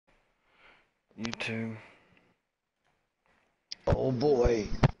YouTube. Oh boy.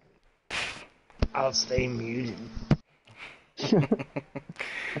 I'll stay muted.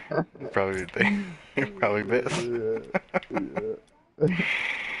 Probably probably best.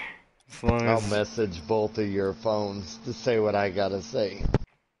 As long I'll as message both of your phones to say what I gotta say.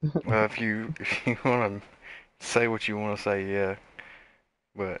 well, if you want to say what you want to say, yeah.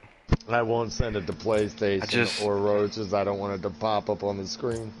 But I won't send it to PlayStation or Roaches. I don't want it to pop up on the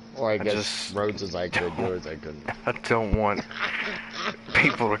screen. Or I guess Roaches I could, yours I couldn't. I don't want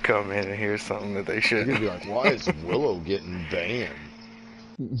people to come in and hear something that they shouldn't. You're gonna be like, why is Willow getting banned?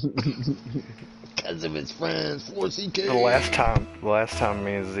 Because of his friends, 4CK. The last time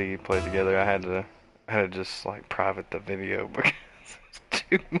me and Z played together, I had to just like private the video because it's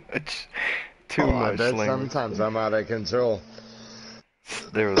too much I bet language. sometimes I'm out of control.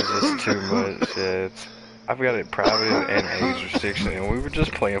 There was just too much. I've got it private and age restriction, and we were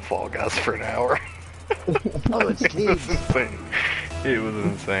just playing Fall Guys for an hour. Oh, it's It was insane. It was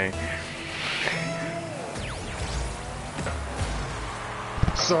insane.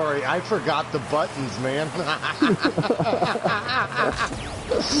 Sorry, I forgot the buttons, man.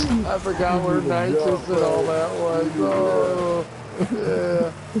 I forgot where nitrous and all that was. Oh,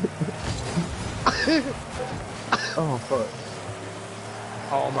 yeah. Oh, fuck.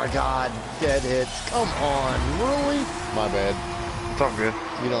 Oh my god, dead hits. Come on, really? My bad. It's all good.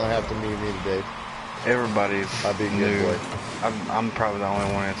 You don't have to mute me today. Everybody's new. I'm probably the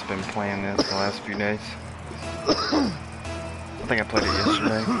only one that's been playing this the last few days. I think I played it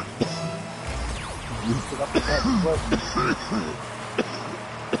yesterday.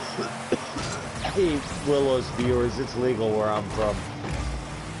 Hey, Willow's viewers, it's legal where I'm from.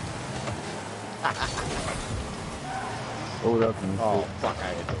 Oh, that's nice. Oh, fuck, I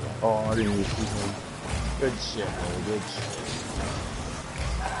hit the wall. Oh, I didn't even see him. Good shit, man, good shit.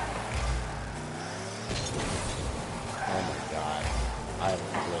 Oh my god. I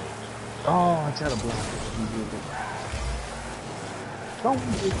haven't played. Oh, I tried to block it. Don't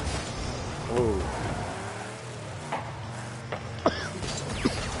do it. Oh.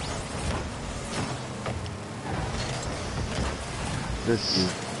 This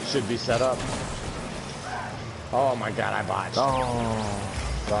should be set up. Oh my god, I botched. Oh.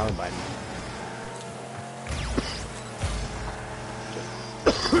 Wrong button.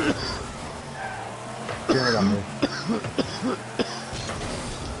 Yeah, I me.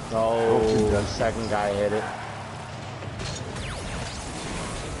 Oh, the second guy hit it.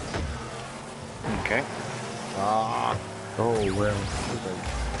 Okay. Ah. Oh, well.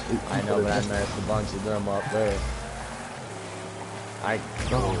 I know, but I messed a bunch of them up there.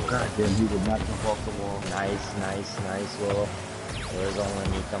 Oh, goddamn, he did not jump off the wall. Nice, Willow. There's only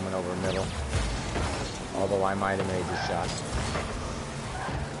me coming over middle. Although I might have made the shot.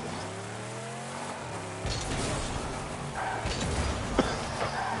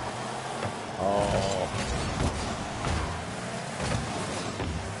 Oh.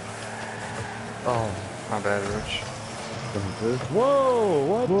 Oh, my bad, Rich. Whoa,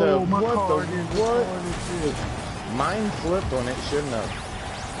 what What? Mine flipped on it, shouldn't have.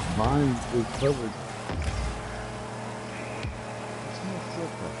 Mine is covered. It's not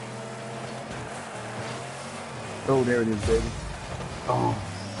flipping. Oh, there it is, baby. Oh.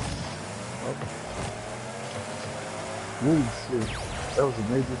 Holy shit. That was a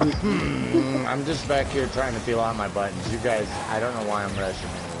major hit. I'm just back here trying to feel out my buttons. You guys, I don't know why I'm rushing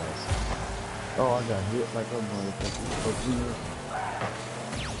anyways. Oh, I got hit like a motherfucker.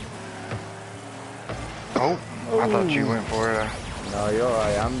 Oh, I thought you went for it. No, you're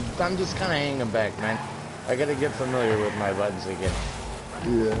alright. I'm just kind of hanging back, man. I gotta get familiar with my buttons again.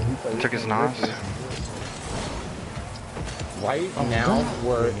 Yeah, he Took his knives. Right now,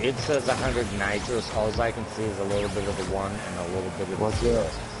 where it says 100 nitrous, all I can see is a little bit of the 1 and a little bit of the What's 0.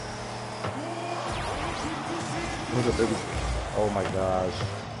 up? What's up, baby? Oh my gosh.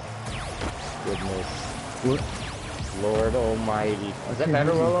 Goodness. What? Lord almighty. Is that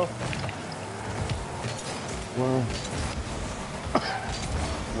better, Willow? Well,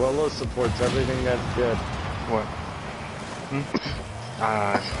 Willow supports everything that's good. What? I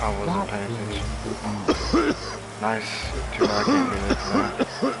wasn't paying attention. Nice. Too bad I can't do that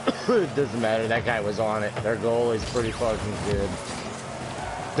tonight. It doesn't matter. That guy was on it. Their goal is pretty fucking good.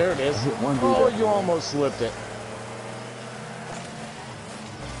 There it is. Oh, you almost slipped it.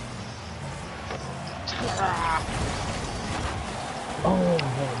 oh,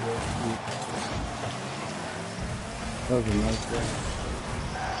 that was a nice day.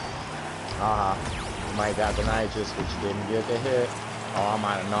 You might have the nitrous, but you didn't get the hit. Oh, I'm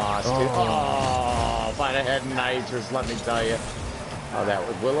out of NOS, too. Oh, if I'd have had nitrous, let me tell you. Oh, that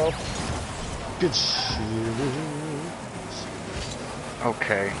was Willow. Good shit.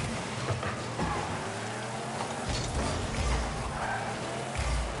 Okay.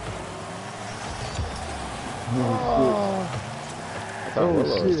 Oh. I thought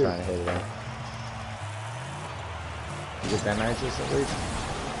Willow was trying to hit it out. You get that nitrous at least?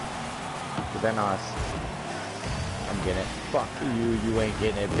 Get that nice. I'm getting it. Fuck you, you ain't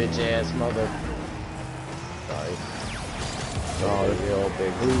getting it, bitch ass mother. Sorry. Oh, the old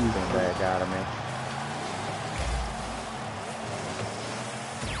big came back out of me.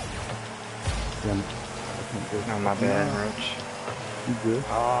 No, my bad, Roach. You good?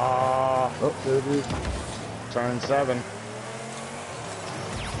 Oh, There it is. turn 7.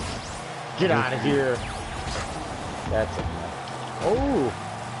 Get out of here. That's it. Oh.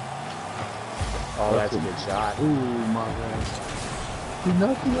 Oh, that's a good shot. Ooh, my God. He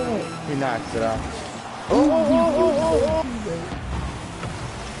knocked it out. He knocks it out. Oh.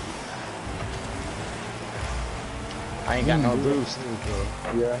 I ain't got no boost.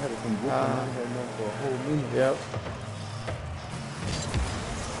 Yeah, I had some boost. I had none for a whole minute. Yep.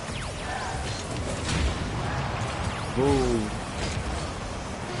 Ooh.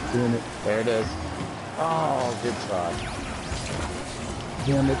 Damn it. There it is. Oh, good try.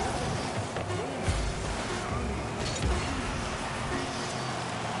 Damn it.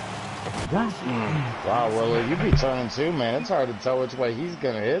 Wow, Willie, you be turning 2, man. It's hard to tell which way he's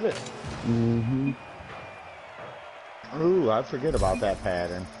gonna hit it. Mm-hmm. Ooh, I forget about that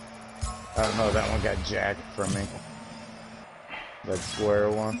pattern. I don't know, that one got jacked from me. That square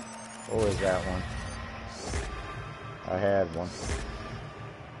one. What was that one? I had one.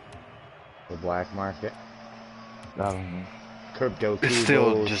 The black market. I don't know. Crypto. It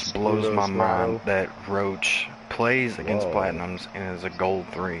still just blows my mind that Roach plays against Platinums and is a gold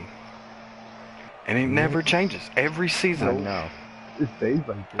 3. And it never changes. Every season. I know. It stays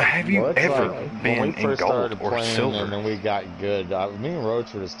like that. Have you ever been in gold or playing, silver? and then we got good. Me and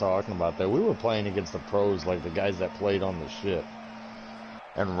Roach were just talking about that. We were playing against the pros, like the guys that played on the ship.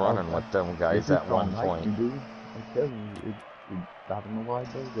 And running with them guys at one point. I'm telling you, I don't know why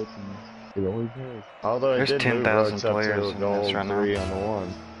it does that to me. It always has. Although it did move Roach up to a gold right 3 on the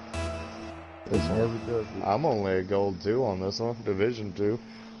 1. It never does it. I'm only a gold 2 on this one, Division 2.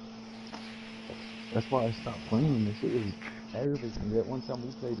 That's why I stopped playing this. It was aggravating. That one time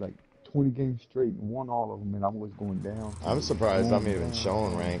we played like 20 games straight and won all of them, and I was going down. I'm surprised I'm even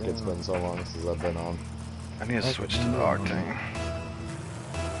showing rank. It's been so long since I've been on. I need to switch to the Octane.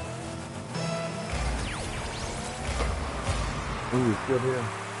 Ooh, it's still there.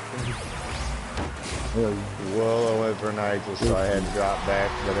 Well, I went for nitrous, so I had to drop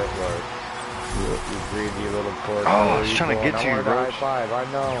back, but it worked. You greedy little pork. Oh, I was trying to get to you, Roach. High 5, I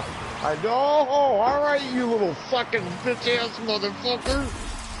know. I know. Oh, alright, you little fucking bitch-ass motherfucker.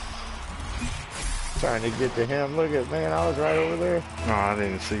 Trying to get to him. Look at, man, I was right over there. No, I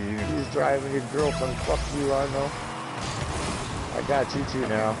didn't see you. He's driving your girlfriend. Fuck you, I know. I got you too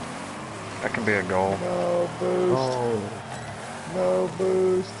now. That can be a goal. No boost. Oh. No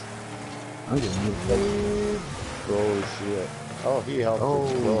boost. I'm getting Oh, shit. Oh, he helped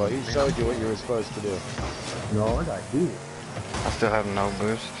you. Well, he showed you what you were supposed to do. No, I got hit. I still have no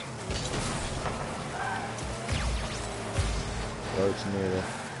boost. Roach neither.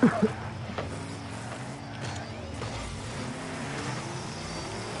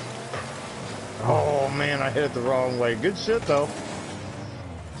 Oh, man, I hit it the wrong way. Good shit, though.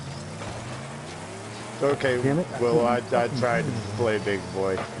 Okay, well, I tried to play big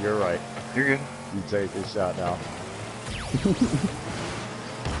boy. You're right. You're good. You take this shot now.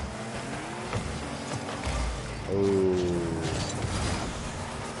 Ooh.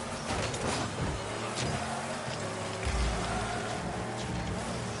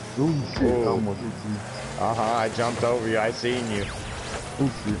 Ooh, shit. Almost hit you. I jumped over you. I seen you. Ooh,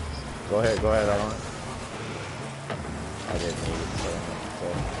 shit. Go ahead, I didn't need it, so.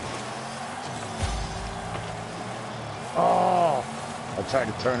 Oh! I tried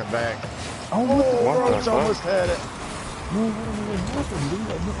to turn it back. Oh, Roach almost had it. No, I don't know what happened, dude. I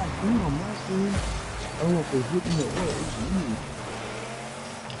looked like green on my screen. I don't know if they hit me or what. It's me.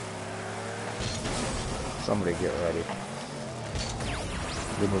 Somebody get ready.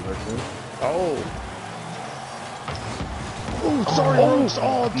 Give me that thing. Oh! Oh, sorry, Roach.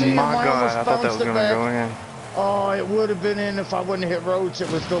 Oh, damn, my I God, almost I thought that was bounced it going to back. go in. Oh, it would have been in if I wouldn't hit Roach. It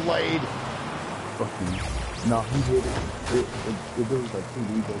was delayed. Fucking. No, he hit it. It was like 2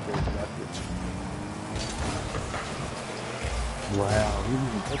 leads right there. That's it. Wow, he didn't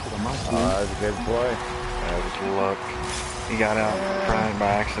even touch it on my screen. That was a good play. That was luck. He got out front by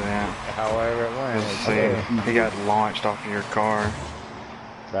accident. However it went. See, he got launched off of your car.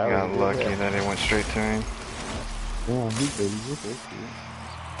 That was a Got good lucky hit. that it went straight to him. Yeah, he did. He hit that shit.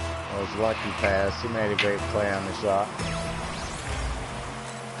 That was lucky pass. He made a great play on the shot.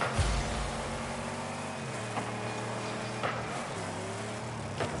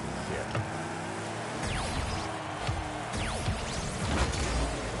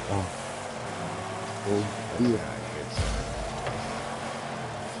 Oh, Yeah, yeah. good sir.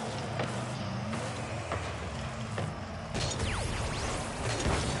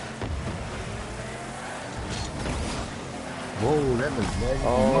 Whoa, that was bad.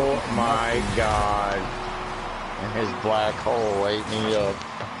 Oh my God. And his black hole ate me up.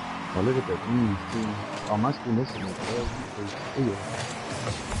 Oh, look at that view, too. Oh, my screen, this is like, yeah.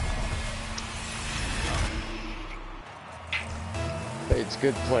 It's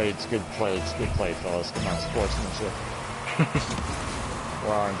good play, it's good play, it's good play, fellas. Come on, sportsmanship.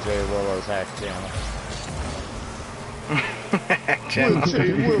 We're on Jay Willow's hack channel. Channel.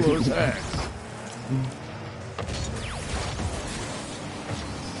 Jay Willow's hacks.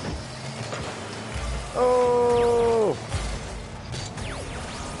 Oh!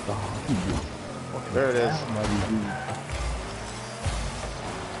 There it is.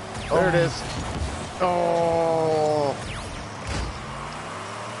 There it is. Oh!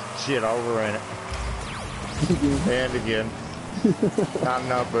 Shit, I overran it. And again. Not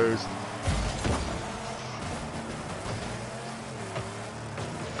enough boost.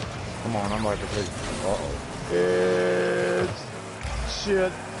 Come on, I'm like a pig. Uh-oh. It's...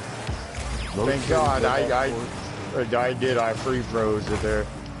 Shit. Thank God, I free froze it there.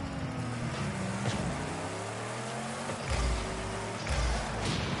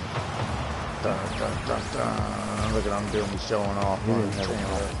 Dun, dun, dun, dun. Look at I'm doing me showing off on the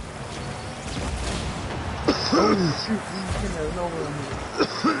channel. Oh, shoot.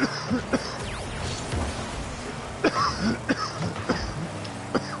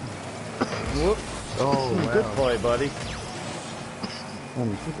 Whoop. Oh, wow. Good play, buddy.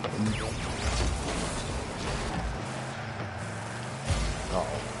 Uh-oh.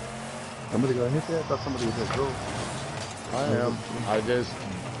 Somebody gonna hit that? I thought somebody was gonna go. I am.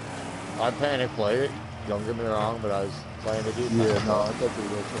 I panic played it. Don't get me wrong, but I was playing to do Yeah, no, I thought they were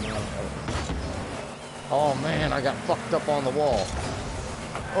gonna come out. Oh man, I got fucked up on the wall.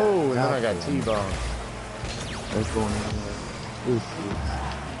 Oh, and then I got T-boned. That's going on there.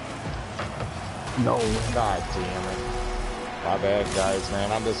 No. God damn it. My bad, guys,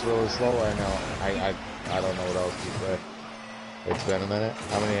 man. I'm just really slow right now. I don't know what else to say. It's been a minute.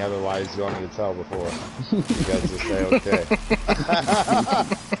 How many other lies do you want me to tell before you guys just say okay?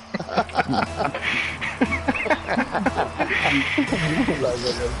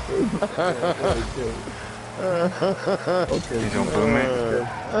 Okay. He's gonna boom it.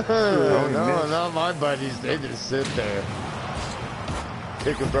 No, not my buddies. They just sit there.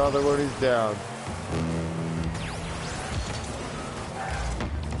 Kick a brother when he's down.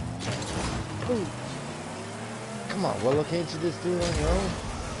 Ooh. Come on, Willow, can't you just do it on your own?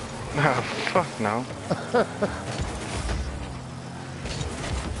 No, fuck no.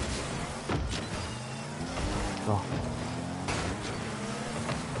 Oh.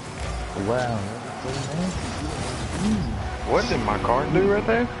 Wow. What did my car do right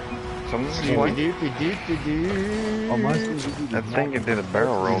there? Something explain? Oh, my screen, I think it did a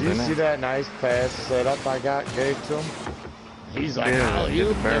barrel roll, Did you didn't see it? that nice pass setup I gave to him? He's like, Yeah, oh, it you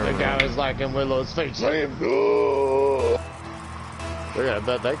did a barrel the guy roll. was like in Willow's face. Let him go. Look at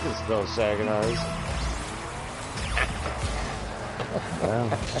that, they can spell shagging eyes. Wow.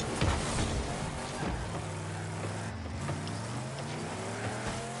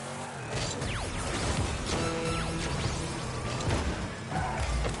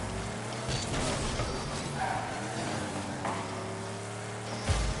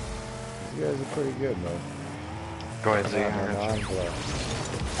 You guys are pretty good, man. Go ahead, Z. How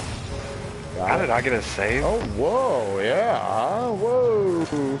Got did it. I get a save? Oh, whoa, yeah, huh? Whoa.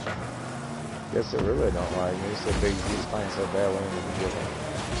 Guess they really don't like me. So BigZ's playing so badly in the beginning.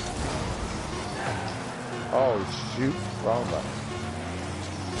 Oh, shoot. Wrong button.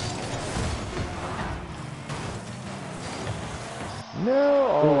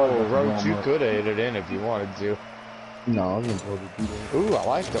 No. Oh, Roach, you could have hit it in if you wanted to. No, I wasn't supposed to do that. Ooh, I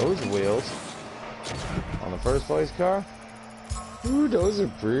like those wheels. On the first place car? Ooh, those are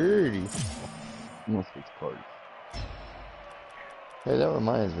pretty. No fix party. Hey, that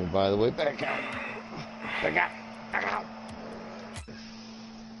reminds me, by the way. Back out. Back out. Back out.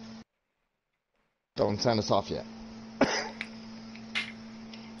 Don't send us off yet.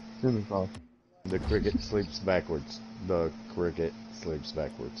 Send us off. The cricket sleeps backwards. The cricket sleeps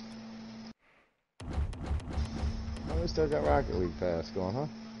backwards. Oh, we still got Rocket League Pass going, huh?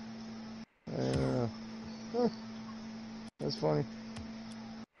 Huh, that's funny.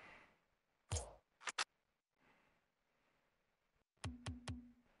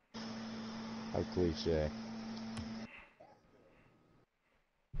 How cliche.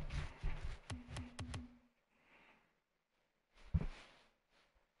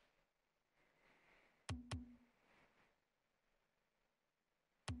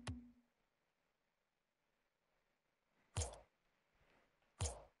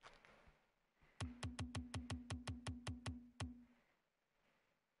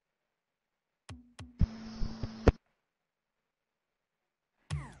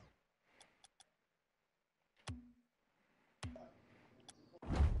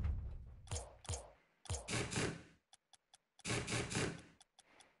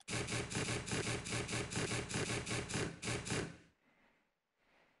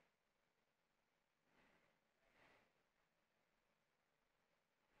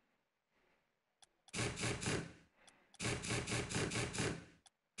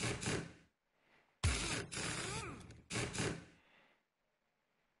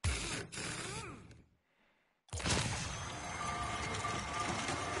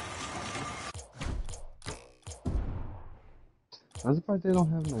 I'm surprised they don't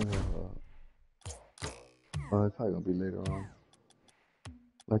have no, it's probably gonna be later on.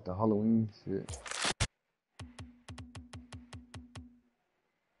 Like the Halloween shit.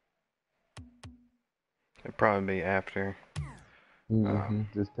 It'd probably be after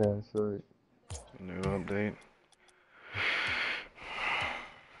This past, right? new update.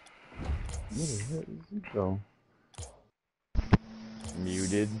 Where the hell did you go?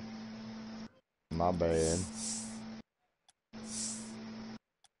 Muted. My bad.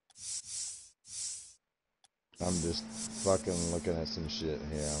 I'm just fucking looking at some shit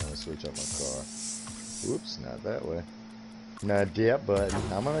here. I'm gonna switch up my car. Whoops, not that way. Not yet, but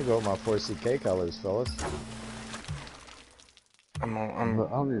I'm gonna go with my 4CK colors, fellas. I'm But I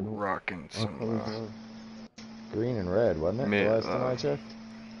don't even know rocking what some colors are. Green and red, wasn't it? mid, The last time I checked?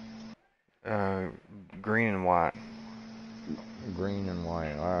 green and white, Green and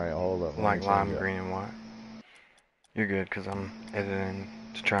white. Alright, hold up. Let like me lime change it. green and white. You're good, because I'm editing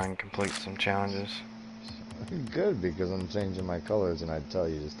to try and complete some challenges. Good, because I'm changing my colors and I'd tell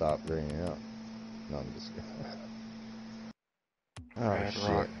you to stop greening up. No, I'm just kidding. Oh, Red shit.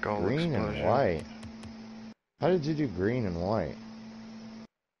 rock, gold Green and explosion. white. How did you do green and white?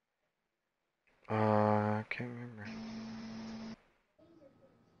 I can't remember.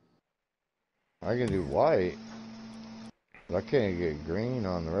 I can do white, but I can't get green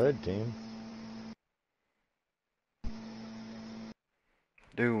on the red team.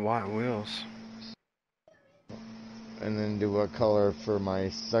 Do white wheels. And then do what color for my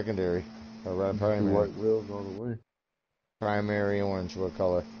secondary? Or red The primary? white wheels all the way. Primary orange, what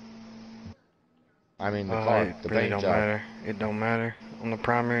color? I mean the car, It the really paint don't job. matter. It don't matter. On the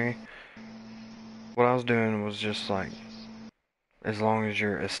primary, what I was doing was just like, as long as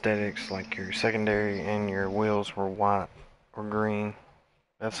your aesthetics, like your secondary and your wheels were white or green,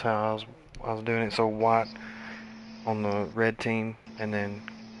 that's how I was doing it. So white on the red team, and then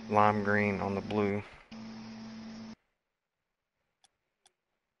lime green on the blue.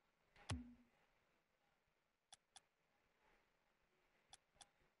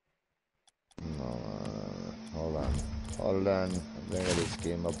 No, hold on. Hold on. I think I just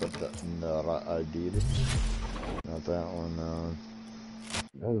came up with the right idea. Not that one,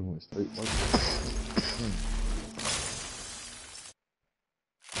 That went straight white.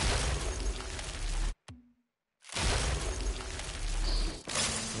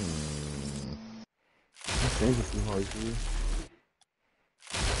 This thing is too hard to do.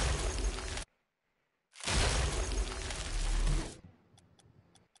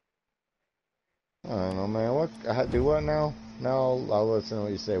 I don't know, man. Do what now? Now I'll listen to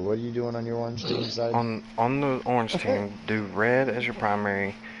what you say. What are you doing on your orange team side? On the orange team, do red as your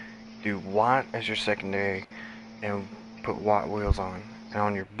primary, do white as your secondary, and put white wheels on. And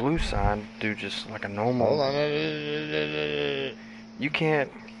on your blue side, do just like a normal. Hold on. You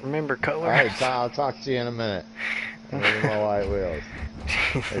can't remember colors. Alright, I'll talk to you in a minute. Look at my white wheels.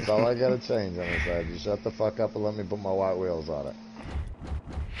 That's all I gotta change on this side. You shut the fuck up and let me put my white wheels on it.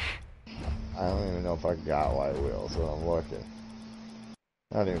 I don't even know if I got white wheels, so I'm looking.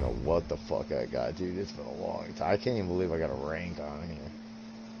 I don't even know what the fuck I got, dude. It's been a long time. I can't even believe I got a rank on here.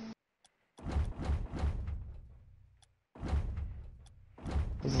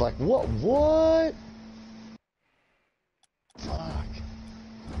 It's like, what? What? Fuck.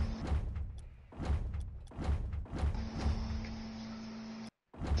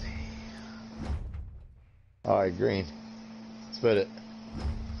 Damn. Alright, green. Spit it.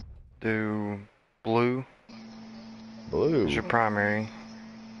 Do blue Blue. as your primary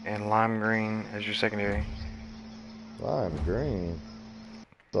and lime green as your secondary. Lime green.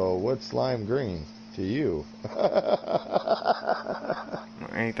 So what's lime green to you?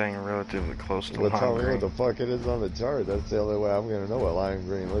 Anything relatively close to Well, lime tell me what green. the fuck it is on the chart. That's the only way I'm gonna know what lime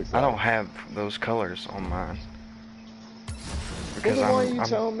green looks I like. don't have those colors on mine. Well, Because then why are you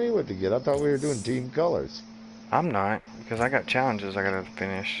telling me what to get? I thought we were doing team colors. I'm not, because I got challenges I gotta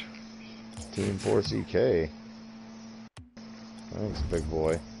finish. Team 4CK. Thanks, big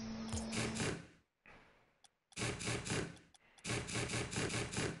boy.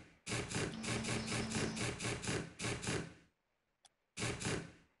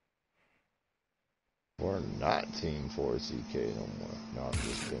 We're not Team 4CK no more. No, I'm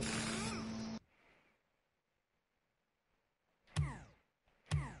just kidding.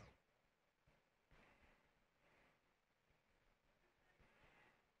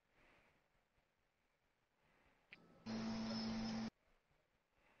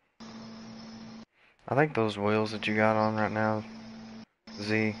 I think those wheels that you got on right now,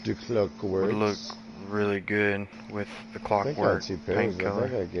 Z, The clockworks. would look really good with the I think I clockwork had two paint pairs. I color.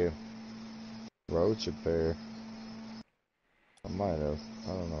 think I gave Roach a pair. I might have. I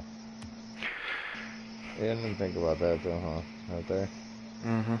don't know. Yeah, I didn't think about that though, huh? Right there.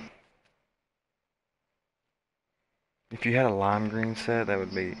 Mm-hmm. If you had a lime green set, that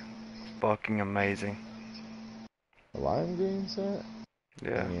would be fucking amazing. A lime green set? I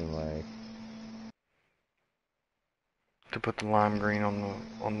Yeah. mean, like, To put the lime green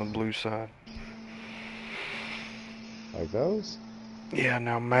on the blue side. like those? Yeah,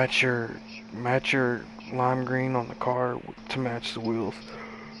 now match your lime green on the car to match the wheels.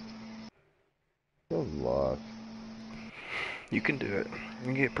 Good luck. You can do it. You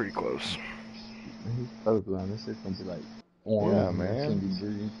can get pretty close. He's colorblind. This shit's gonna be like orange Yeah, and it man. can't be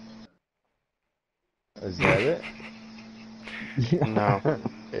green. Is that it? No,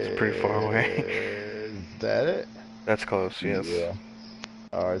 it's pretty far away. Is that it? That's close, yes. Yeah.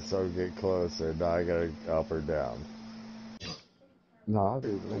 Alright, so get closer. Now I gotta up or down. No, I'll do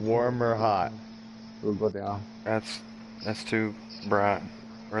it. Warm or hot? We'll go down. That's too bright.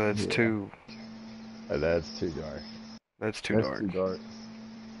 Or that's Yeah. too That's too dark. that's too That's dark. too dark.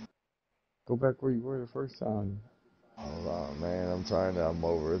 Go back where you were the first time. Hold on, man. I'm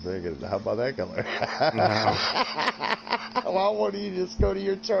overthinking. How about that color? No. Why wouldn't you just go to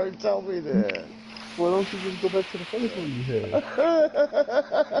your chart and tell me that? Why don't you just go back to the first one you had?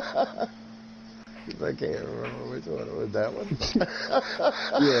 Because I can't remember which one it was. That one?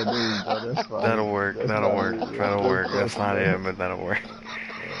 Yeah, there you go. That's fine. That'll work. That's That'll fine. work. Yeah, That'll work. That's not fine. it, but that'll work.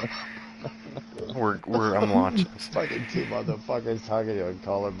 I'm launching. Fucking two motherfuckers talking to a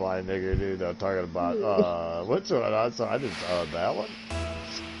colorblind nigger, dude. I'm talking about, which one? I just saw that one.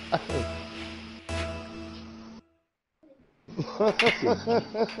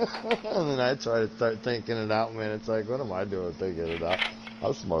 And then I try to start thinking it out, man. It's like, what am I doing thinking it out?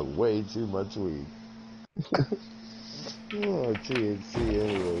 I smoke way too much weed. Oh, THC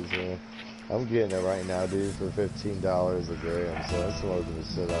anyways, man. I'm getting it right now, dude, for $15 a gram. So I'm smoking the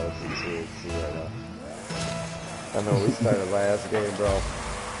shit out of some THC right now. I know we started last game, bro.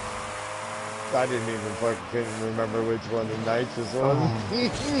 I didn't even couldn't remember which one the nitrous was.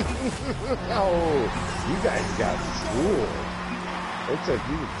 Oh, you guys got schooled. They took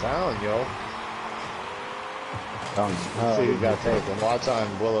you to town, yo. See who got taken. Watch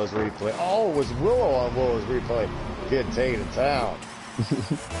on Willow's replay. Oh, it was Willow on Willow's replay. Getting taken to town.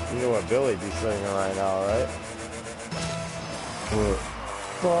 You know what Billy be singing right now, right? What?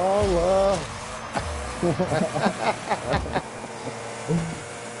 Fall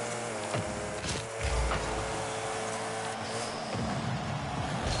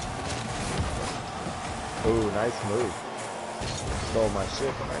Ooh, nice move. Stole my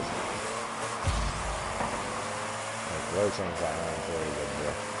shit, but nice move. Roach ain't got nothing for you, good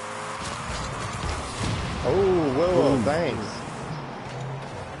bro. Oh, Willow, thanks.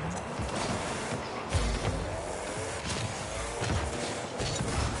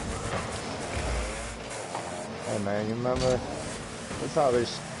 Hey man, you remember? That's how they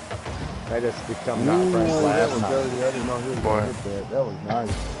just become not friends last time. I didn't know he was Boy. gonna hit that. That was nice.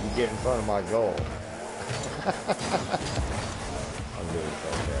 You get in front of my goal. I'm doing so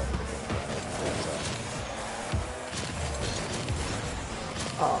bad.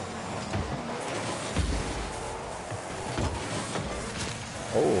 Oh.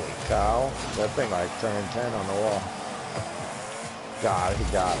 Holy cow. That thing like turned 10 on the wall. God, he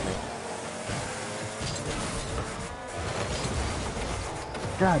got me.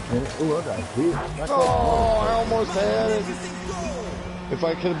 God damn it. Oh, I got hit. Oh, I almost had it. If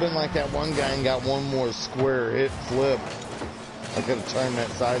I could have been like that one guy and got one more square hit flip, I could have turned that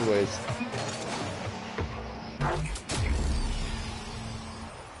sideways.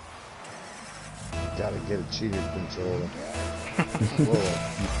 Gotta get a cheater controller. Whoa.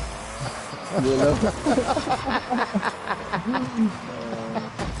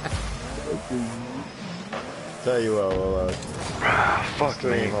 Tell you what, we'll Fuck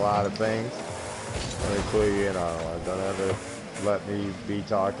stream me. a lot of things. Let me clue you in on one. Don't ever let me be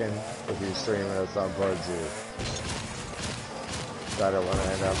talking if you're streaming at some part too. I don't want to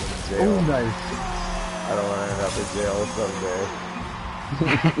end up in jail. Oh, nice. I don't want to end up in jail someday.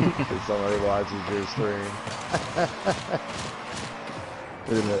 If somebody watches your stream.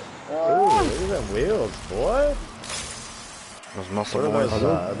 Look at that. Ooh, look at them wheels, boy. Those muscle What are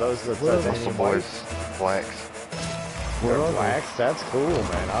boys. those the Muscle titanium boys. whites? Blacks. They're What are blacks? That's cool,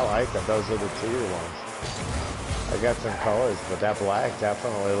 man. I like them. Those are the tier ones. I got some colors, but that black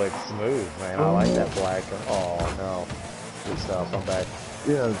definitely looks smooth, man. I like that black. Oh, no. Good stuff. I'm back.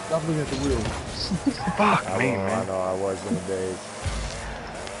 Yeah, stop looking at the wheels. Fuck I me, know, man. I know. I was in the days.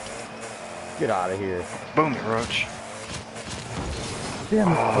 Get out of here. Boom it, Roach. Damn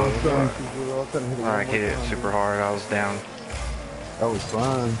it. Oh, Alright, I hit it super hard. I was down. That was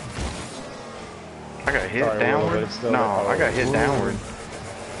fun. I got hit Sorry, downward? Will, but it's still No, that- I got hit Ooh. downward.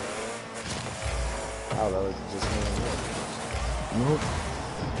 Oh, that was just me. Nope.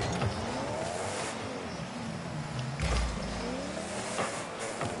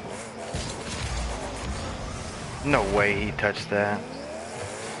 No way he touched that.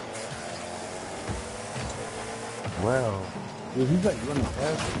 Wow. Yeah, he's like running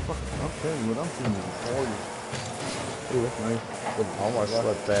fast. I'm telling you what I'm seeing is 40. Oh, that's nice. Almost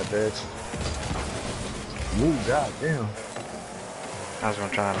slipped that bitch. Ooh, goddamn. I was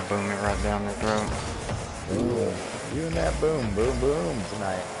gonna try to boom it right down their throat. Ooh, you and that boom, boom, boom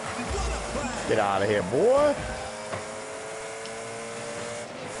tonight. Get out of here, boy.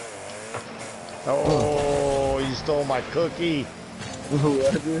 Oh, you stole my cookie. Ooh,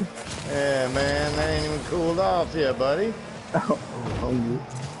 I did. Yeah, man, that ain't even cooled off yet, buddy. Oh, I'm hungry.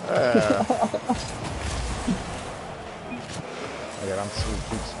 Look at, I'm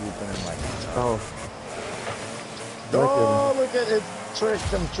keep swooping in my Oh. Oh, look at it.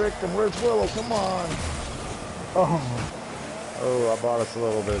 Tricked him. Where's Willow? Come on. Oh. Oh, I bought us a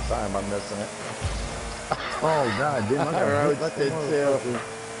little bit of time. I'm missing it. Oh, god damn. I got Roach hit like a did too. motherfucker.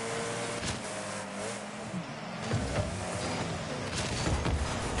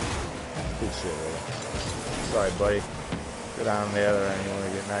 Good shit, Willow. Sorry, buddy. Go down the other end. You want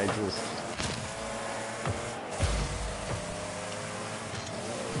to get nitrous.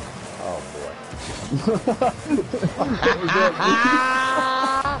 Oh, boy.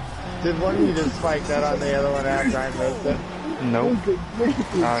 Did one of you just spike that on the other one after I missed it? Nope.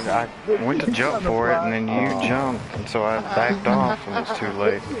 I went to jump for it, and then you jumped, and so I backed off, and it was too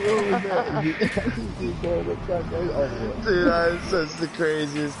late. Dude, that's such the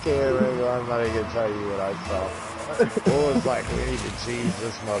craziest camera angle. I'm not even gonna tell you what I saw. Well, it's like we need to cheese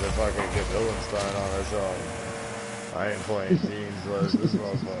this motherfucker and get villains started on us all. I ain't playing teams, let's this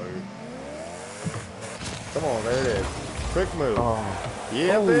motherfucker. Come on, there it is. Quick move.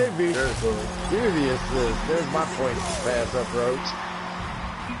 Yeah, baby. Do the assist. There's my point to pass up, Roach.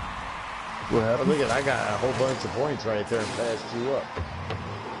 What Oh, happened? look at, I got a whole bunch of points right there and passed you up.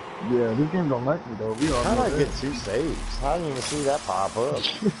 Yeah, this game don't like me though. We all How know did I that. get 2 saves? How didn't even see that pop up?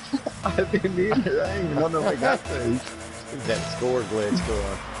 I didn't either. I ain't even know if I got saved. Look at that score glitch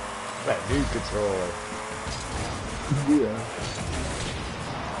going. That new controller. Yeah.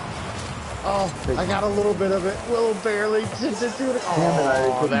 Oh, I got a little bit of it. Willow barely. Just do it.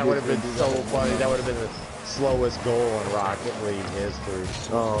 Oh, that would have been so funny. That would have been the slowest goal in Rocket League history.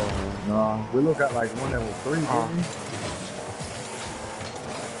 Oh, no. We look at like one that was 3, didn't we?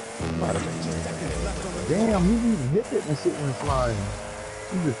 Might have been Damn, he didn't even hit it and shit went flying.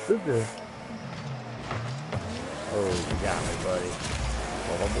 He just stood there. Oh, you got me, buddy.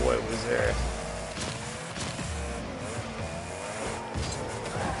 Oh, my boy was there.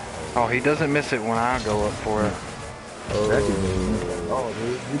 Oh, he doesn't miss it when I go up for it. Oh,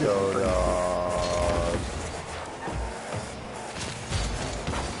 dude. He just Go, dog.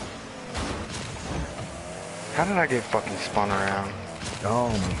 How did I get fucking spun around? Oh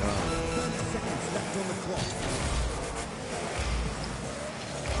my god.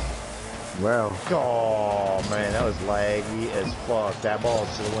 Wow. Oh, man, that was laggy as fuck. That ball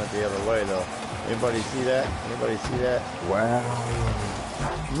should have went the other way, though. Anybody see that? Anybody see that? Wow.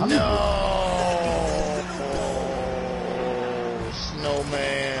 No!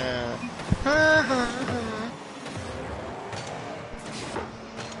 Snowman.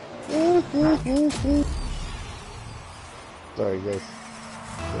 Sorry, guys.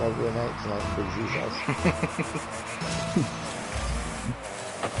 We're having a night tonight in Big Z's house.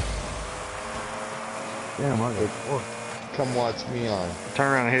 Damn, I got four. Come watch me on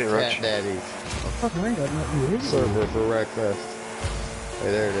Turn around and hit it, Roach. Cat Daddy's Fucking ain't got nothing to hit. server for Wreckfest.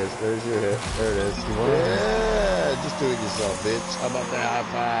 Hey, there it is. There's your hit. There it is. Yeah, just do it yourself, bitch. How about that high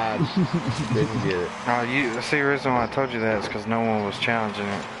five? Didn't get it. Oh, you see the reason why I told you that is because no one was challenging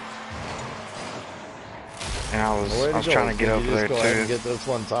it. And I was trying to get over there Go ahead and too. get this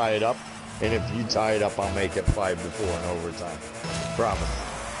one tied up, and if you tie it up, I'll make it 5 to 4 in overtime. Promise.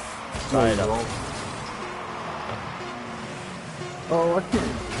 Tie it up. Oh, I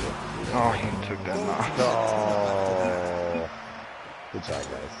can't. Oh, he took that knock. Oh. Good try,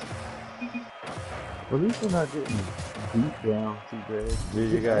 guys. At least we're not getting beat down too bad.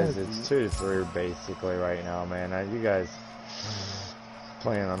 Dude, you guys, it's 2 to 3 basically right now, man. You guys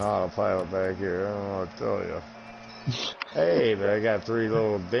playing on autopilot back here. I don't know what to tell you. Hey, but I got 3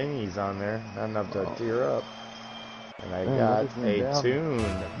 little dinghies on there. Not enough to tear up. And I got a tune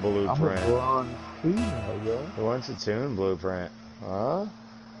blueprint. I'm on speed now, yo. Who wants a tune blueprint? Huh?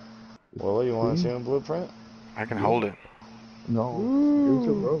 Willie, you want a tune blueprint? I can hold it. No, give it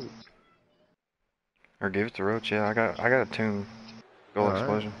to Roach. Or give it to Roach, yeah. I got a tune. Goal All right.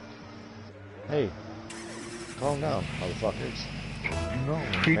 explosion. Hey, calm down, motherfuckers. No. What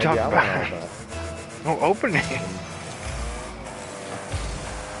are you Maybe talking I about? want all that. No, open it.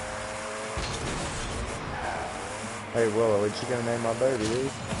 Hey, Willow, what you gonna name my baby,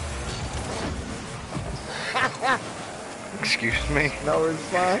 dude? Excuse me. No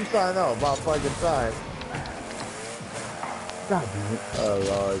response? I know, about fucking time. God damn it. Oh,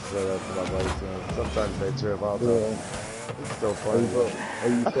 Lord, I said that to my buddies. Sometimes they trip out. Yeah. It's still Hey, funny. bro. Hey,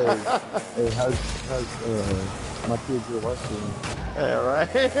 you say, hey, how's my kids your wife doing? Yeah,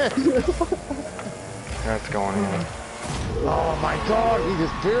 right? That's going in. Oh my God, he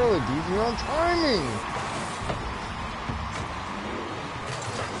just barely beat me on timing.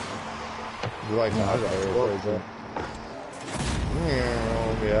 You like my guy?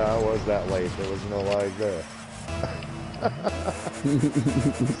 Yeah, I was that late. There was no lag there.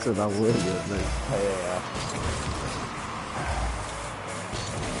 He said I would, man. Yeah.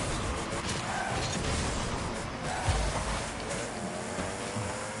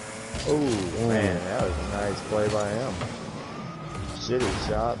 Oh man, that was a nice play by him. Shitty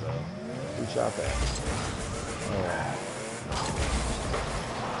shot though. Who shot that? Oh.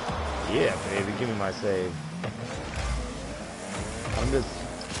 Yeah, baby, give me my save.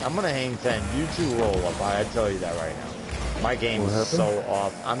 I'm gonna hang 10. You two roll up. I tell you that right now. My game is so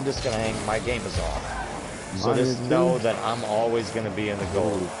off. I'm just gonna hang. My game is off. So just know that I'm always gonna be in the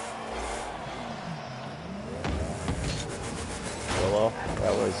goal. Willow,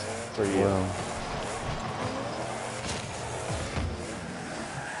 that was for you. Well,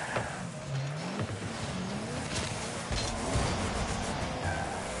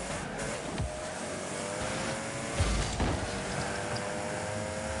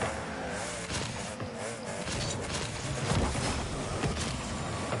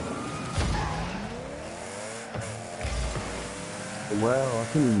 wow, I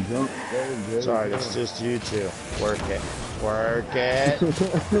couldn't even jump. Sorry, it's just you two. Work it. Work it.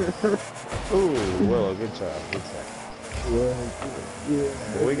 Ooh, Willow, good job. Good job.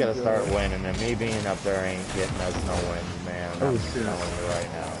 Yeah. We gotta start winning, and me being up there ain't getting us no wins, man. I'm shit. telling you right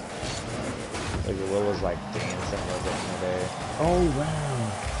now. Look at Willow's like dancing with it today. Oh,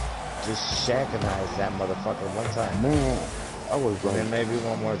 wow. Just shackinize that motherfucker one time. Man, I was And like, then maybe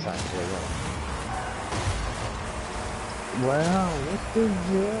one more time for a win. wow, what the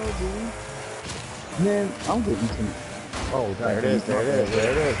hell, dude? Man, I'm getting some... Oh, There it is, there it is,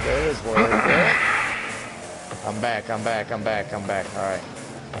 there it is, there it is. Work it. I'm back, I'm back, I'm back, I'm back. Alright.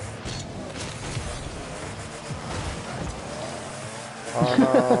 Oh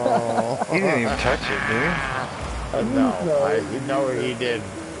no. He didn't even touch it, dude. No, you know he did.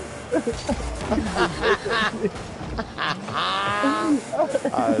 I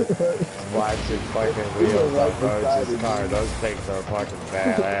was watching fucking wheels on Roach's car. Those things are fucking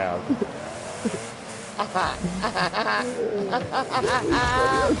badass.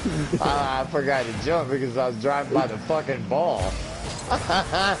 I forgot to jump because I was driving by the fucking ball.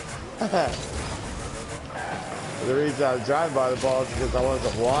 The reason I was driving by the ball is because I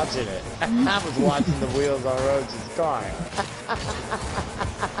wasn't watching it. I was watching the wheels on Roach's car.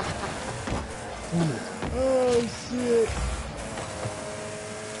 Oh shit.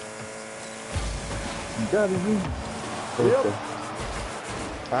 You got it, dude. Yep.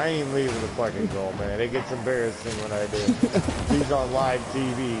 I ain't leaving the fucking goal, man. It gets embarrassing when I do. He's on live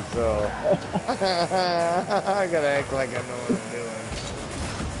TV, so I gotta act like I know what I'm doing.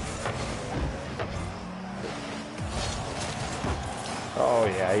 Oh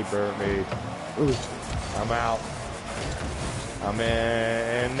yeah, he burnt me. Ooh. I'm out. I'm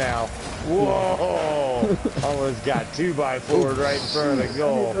in now. Whoa! Almost got 2x4 right in front of the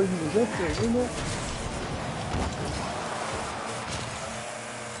goal.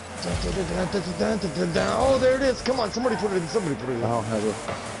 Oh, there it is. Come on, somebody put it in. Somebody put it in. I don't have it.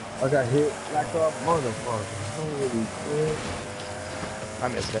 I got hit like a motherfucker. Holy shit. I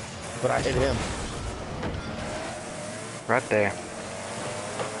missed it, but I hit him. Right there.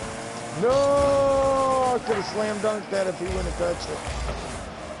 No! I could have slam dunked that if he wouldn't have touched it.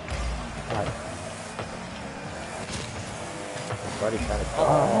 Right. Buddy kind of.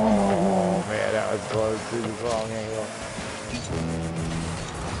 Oh man, that was close to the wrong angle.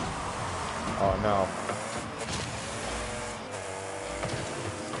 Oh no.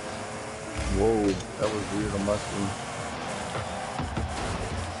 Whoa, that was weird on my screen.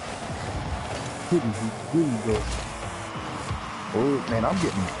 Really good. Oh man, I'm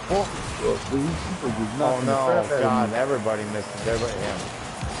getting fucked up, dude. Oh no, God, everybody missed it. Everybody, yeah.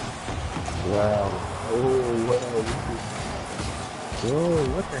 Wow. Oh wow. Whoa,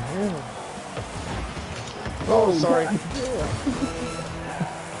 what the hell? Oh, sorry.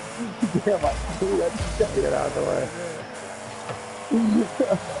 Damn, I threw that shit. Get out of the way.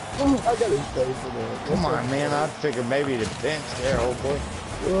 I gotta stay for that. Come on, man. I figured maybe the bench there, hopefully.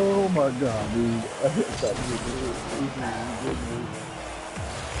 Oh my god, dude.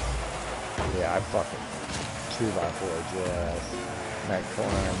 Yeah, I fucking 2x4 just that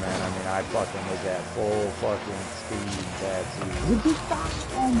corner, man. I mean, I fucking was at full fucking speed. That's Would you stop?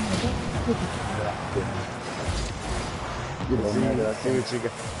 Oh my god.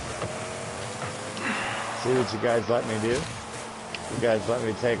 See what you guys let me do? You guys let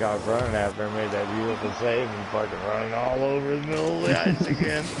me take off running after I made that beautiful save and fucking running all over the middle of the ice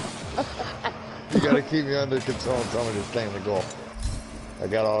again. You gotta keep me under control and tell me to stay in the goal. I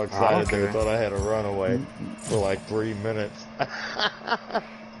got all excited there, thought I had a runaway for like 3 minutes.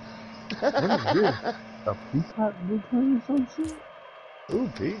 What is this? A peacock blueprint or some shit? Ooh,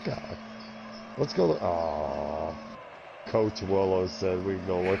 peacock. Let's go look. Aww. Coach Willow said we can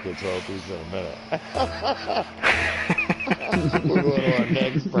go look at trophies in a minute. We're going to our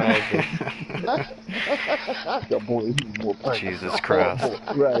next practice. Your boy, he's more practice. Jesus Christ.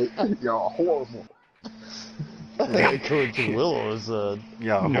 Right. Y'all horrible. Coach Willow said,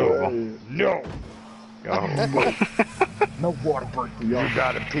 Y'all no, horrible. no. Y'all horrible. No water break for y'all. You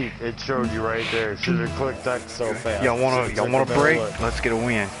got to peek. It showed you right there. Should have clicked that so fast. Y'all want a break? Let's get a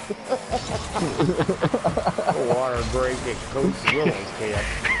win. Water break at Coach Willow's camp.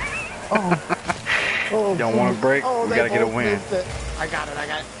 Oh, Y'all want a break? Oh, We gotta get a win. I got it.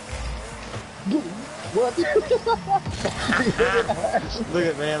 what? Look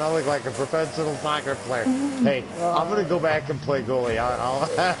at man, I look like a professional soccer player. Hey, I'm gonna go back and play goalie.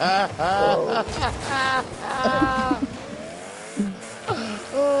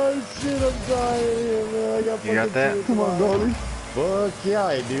 Oh shit, I'm dying here, man. I got You got that? Come on, goalie. Fuck yeah,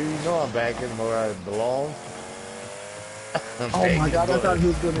 I do. You know I'm back in where I belong. Oh my god, I thought he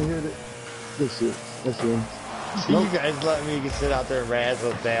was gonna hit it. Good shit. That's him. You guys let me sit out there and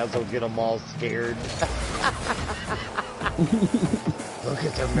razzle dazzle, get them all scared. Look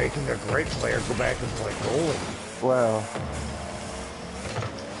at them making a great player go back and play goalie. Wow.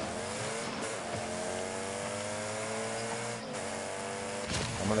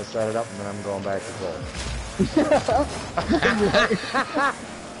 I'm gonna set it up and then I'm going back to goal.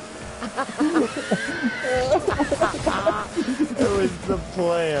 That was the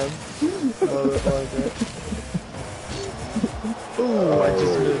plan, motherfucker. Ooh, I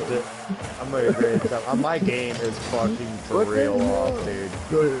just missed it. I'm ready to grade stuff. My game is fucking for real off, dude.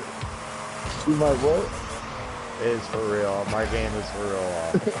 Go ahead. You might what? It is for real. My game is for real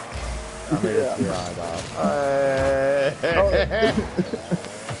off. I mean, it's beyond off.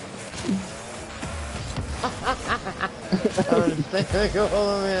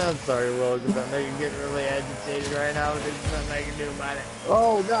 I'm sorry, Will, because I'm getting really agitated right now. There's nothing I can do about it.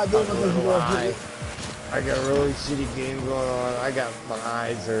 Oh god damn it. I got a really shitty game going on. I got my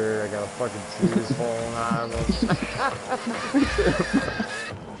eyes hurt. I got fucking tears falling out of them.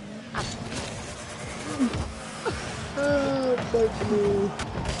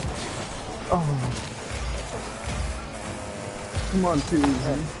 Oh. Come on,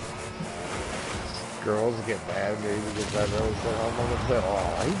 Susan. Girls get mad at me because I really said I'm on the field. Oh,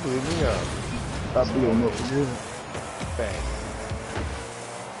 he blew me up. I blew him up. Yeah. Thanks.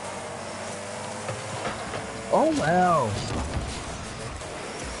 Oh wow.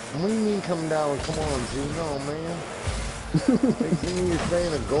 What do you mean come down? Come on, G. No, man. Continue to stay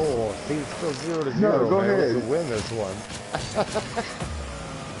in the goal. See, it's still 0-0, No, go man. We ahead. can win this one.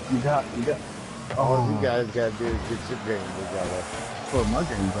 You got. All you Oh, guys gotta do is get your game together. well, my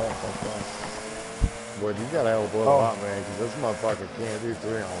game's off. That's all. Boy, you gotta help Will Oh, out, man, because this motherfucker can't do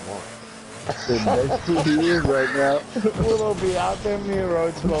 3-on-1. that's who he is right now. Will'll be out there, me and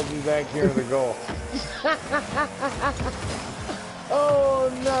Roach will be back here in the goal. Oh,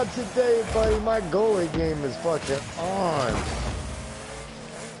 not today, buddy. My goalie game is fucking on.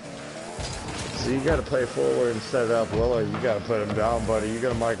 So you gotta play forward and set it up, Willow. You gotta put him down, buddy. You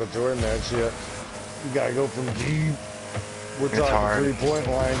gotta Michael Jordan that shit. You gotta go from deep. We're It's talking hard. 3-point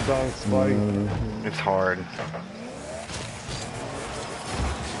line dunks, buddy. It's hard.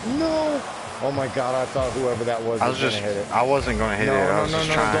 No! Oh my god, I thought whoever that was I was gonna just, hit it. I wasn't gonna hit No, it. I no, was no, just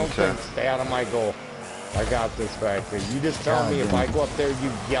no, trying don't to. think. Stay out of my goal. I got this back there. You just tell me if I go up there,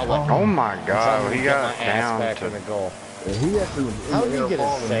 you yell at me. Oh my Tell God, me he to get got my ass down back to. in the goal. Yeah, he actually was in How the did he air get a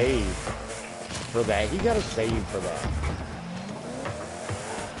balling. save for that? He got a save for that.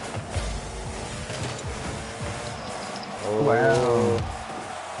 Oh, Wow.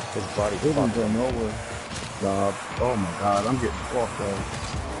 his buddy He didn't fucked go him. nowhere. Oh my god, I'm getting fucked up.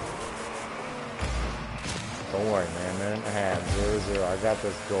 Don't worry, man. Minute and a half, 0-0. I got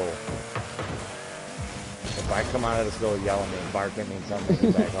this goal. If I come out of this goal yelling at me and bark at me, tell me to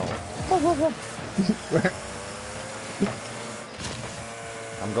get back home.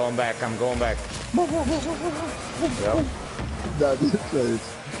 I'm going back. I'm going back. Yep. That's it.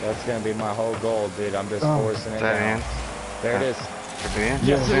 That's gonna be my whole goal, dude. I'm just forcing it Is that down. in? There it is. Could be in.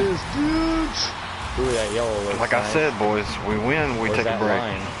 Yes, it Yeah. is, dude. Ooh, that yellow looks Like I nice. said, boys, we win, we Where's take a that break.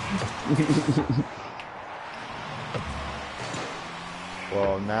 line?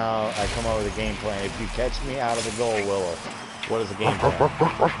 Well, now I come up with a game plan. If you catch me out of the goal, Willow, what is the game plan?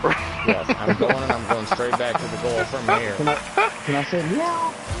 Yes, I'm going and I'm going straight back to the goal from here. Can I say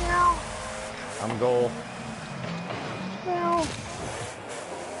meow? Meow. I'm goal. Meow.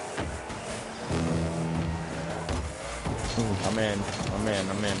 I'm in. I'm in.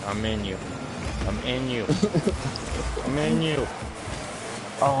 I'm in. I'm in you. I'm in you. I'm in you.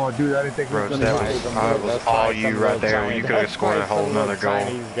 Oh, dude, I didn't think he was Roach, gonna that hit was, it. That's all why you some right real there. Chinese- You could have that's scored why a whole some nother real goal.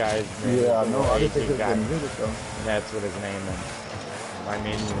 Chinese guys, man. Yeah, I Some know. real I didn't think he Asian was guy. gonna hit it though. That's what his name is. I'm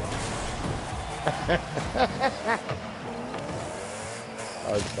in you.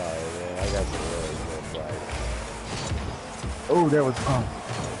 I'm sorry, man. I got some really good flags. Oh, there was.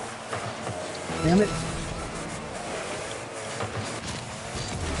 Damn it.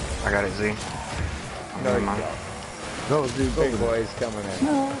 I got it, Z. No, you Mine. don't. Go, dude. Go Big with it. boys coming in.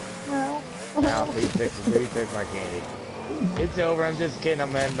 Now, he took my candy. It's over. I'm just kidding.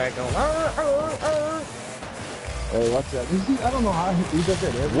 I'm heading back home. Hey, watch that. I don't know how he does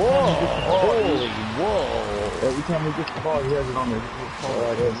that every Whoa! time he gets the ball. Holy whoa! Every time he gets the ball, he has it on there.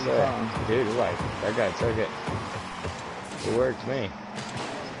 Oh, I didn't say. Dude, like, that guy took it. It worked me.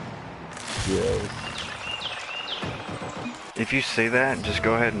 Yeah. If you see that, just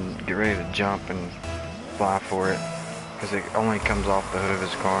go ahead and get ready to jump and fly for it. Because it only comes off the hood of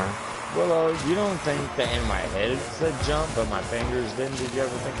his car. Well, you don't think that in my head it said jump, but my fingers didn't? Did you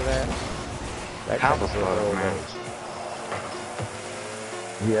ever think of that? That How comes the with fuck, old man? age.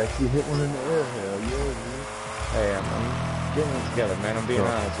 He actually hit one in the air. Hell yeah, dude. Hey, I'm getting it together, man. I'm being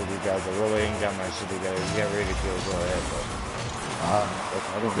honest with you guys. I really ain't got my shit together. You got ridicule, go ahead, but I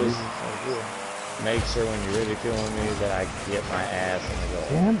don't Just- believe make sure when you're ridiculing me that I get my ass in the goal.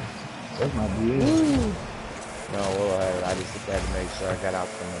 Damn it. That might be it. No, well, I just had to make sure I got out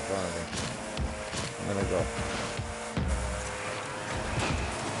from in front of him. I'm gonna go.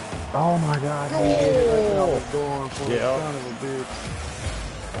 Oh my god, he hit it right when I was going for the Yeah. son of a bitch.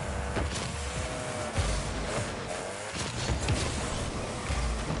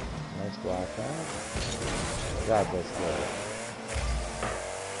 Nice block, huh? Got this goal.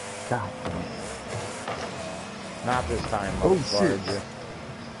 God Not this time, Oh, motherfucker. shit.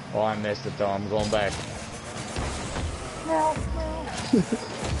 Oh, I missed it though. I'm going back. Yeah,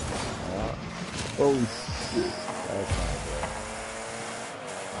 Oh shit. that's not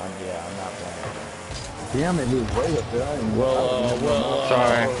good. I'm not playing. Damn it, he was way up there. I didn't Well,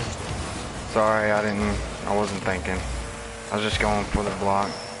 Sorry. Sorry, I wasn't thinking. I was just going for the block.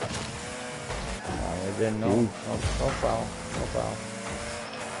 I didn't know. No foul. No foul.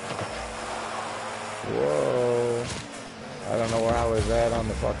 Whoa. I don't know where I was at on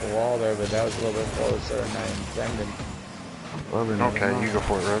the fucking wall there, but that was a little bit closer than I intended. Okay, you go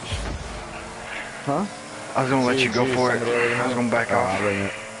for it, Roach. Huh? I was gonna let you go Gee, for it. somebody over I was gonna back off.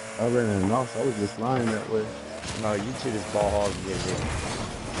 I I ran in an off, so I was just flying that way. No, you two just ball hog and get hit.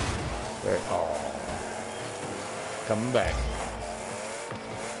 There. Oh. Coming back.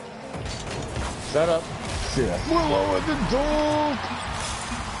 Set up. Shit. Willow with the dunk!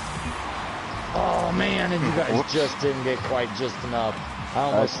 Oh man, and you guys just didn't get quite just enough. I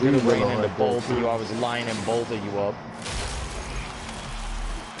almost could have ran into both of you. I was lining both of you up.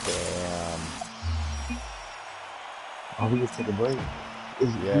 Damn. Oh, we just took a break.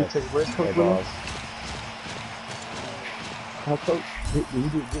 Yes. You take a break, Coach? Hey, boss. How, Coach? Did you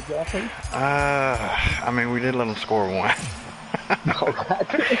do a good job, Coach? I mean, we did let them score one. Oh, God.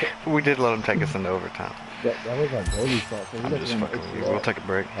 We did let them take us into overtime. That was our goalie fault. So we I'm left just them fucking extra with you. We'll up. take a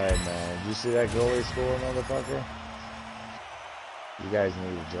break. Hey man, did you see that goalie score, motherfucker? You guys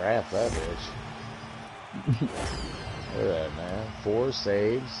need to draft that bitch. Look at that, man. 4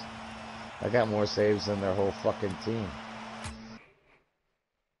 saves. I got more saves than their whole fucking team.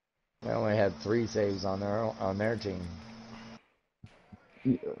 They only had 3 saves on their team.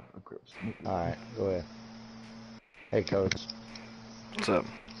 Yeah, Alright, go ahead. Hey coach, What's up?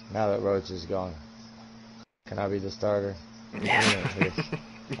 now that Roach is gone, can I be the starter? Yeah.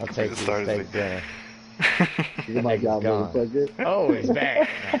 I'll take you to steak dinner. You're my job, motherfucker. Oh, he's back.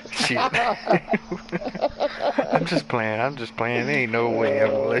 Shit. I'm just playing. There ain't no way I'm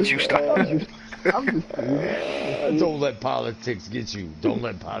gonna let you start. I'm just kidding. Don't let politics get you. Don't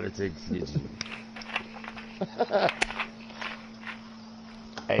let politics get you.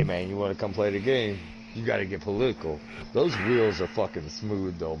 Hey man, you want to come play the game? You got to get political. Those wheels are fucking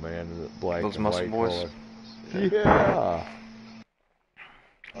smooth though, man. The black Those and muscle white boys. color. Yeah.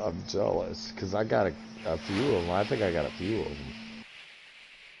 I'm jealous because I got a few of them. I think I got a few of them,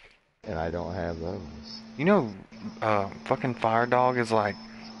 and I don't have those. You know, fucking Fire Dog is like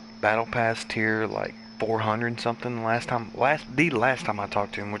Battle Pass tier like 400 something. The last time I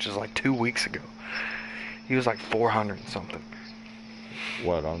talked to him, which is like 2 weeks ago, he was like 400 something.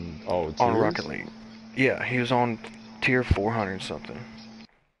 What on? Oh, on tiers? Rocket League. Yeah, he was on tier 400 something.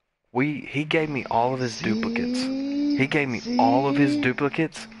 He gave me all of his duplicates. He gave me all of his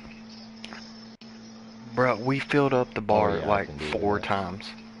duplicates. Bro, we filled up the bar yeah, like I can do 4 that. times.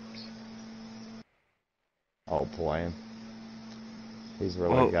 Oh, playing. He's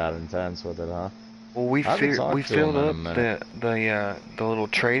really got intense with it, huh? Well, we I haven't talked to filled him in a up minute. the little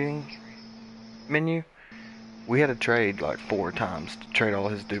trading menu. We had to trade like 4 times to trade all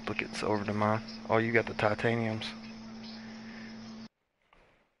his duplicates over to mine. Oh, you got the titaniums.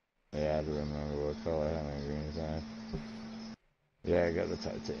 Yeah, I do remember what color, how many greens I had. Yeah, I got the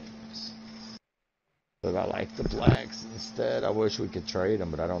titaniums. But I like the blacks instead. I wish we could trade them,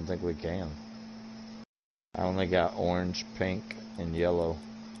 but I don't think we can. I only got orange, pink, and yellow.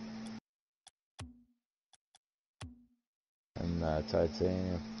 And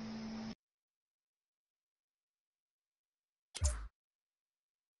titanium.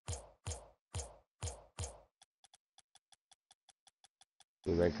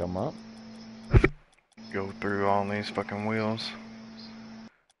 Do they come up? Go through all these fucking wheels.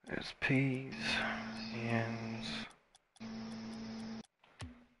 There's P's, N's.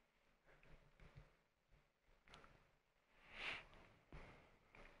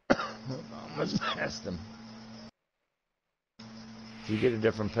 Let's past them. If you get a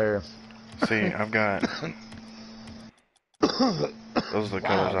different pair. See, I've got. Those are the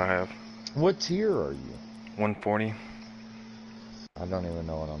colors I have. What tier are you? 140. I don't even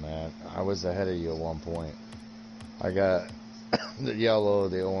know what I'm at. I was ahead of you at one point. I got the yellow,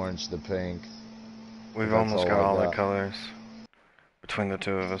 the orange, the pink. We've almost got all the colors between the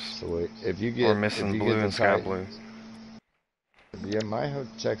two of us. So if you get, we're missing blue and sky blue. Yeah, might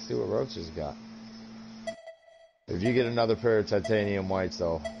have to check see what Roach has got. If you get another pair of titanium whites,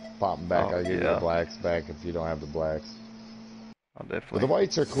 though, pop them back. I'll give you the blacks back if you don't have the blacks. I'll definitely. But the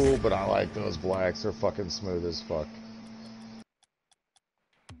whites are cool, but I like those blacks. They're fucking smooth as fuck.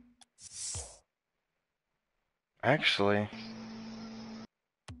 Actually,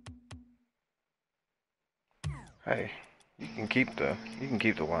 hey, you can keep the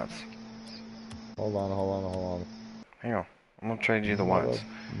whites. Hold on. Hang on, I'm gonna trade you the whites.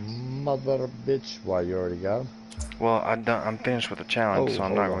 Mother bitch. Why, you already got them? Well, I'm finished with the challenge, so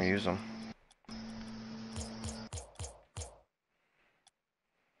I'm not gonna use them.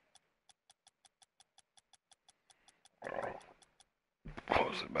 What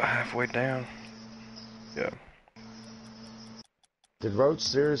was it, about halfway down? Yeah. Did Roach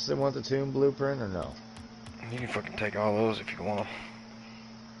seriously want the Tomb blueprint or no? You can fucking take all those if you want them.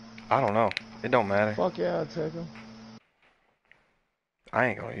 I don't know. It don't matter. Fuck yeah, I'll take them. I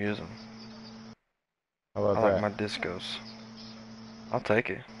ain't gonna use them. How about I that? like my discos. I'll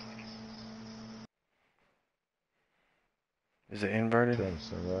take it. Is it inverted?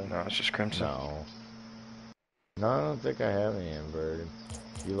 Crimson, right? No, it's just crimson. No. No, I don't think I have any inverted.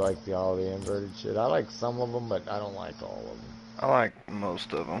 You like all the inverted shit? I like some of them, but I don't like all of them. I like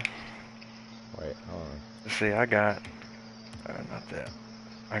most of them. Wait, hold on. See, I got, not that.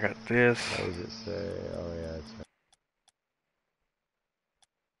 I got this. What does it say? Oh, yeah, it's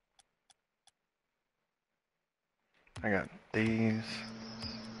I got these.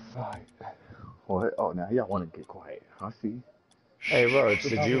 Alright. What? Oh, now y'all want to get quiet. I see. Hey, Roach,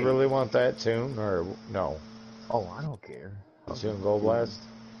 did you really want that tune, or no? Oh, I don't care. The tune Gold Blast?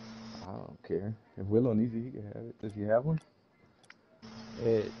 I don't care. If Willow needs it, he can have it. Does he have one?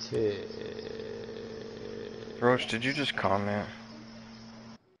 It is... Roach, did you just comment?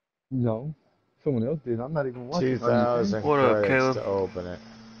 No. Someone else did. I'm not even watching. 2,000 What up, credits Caleb? to open it.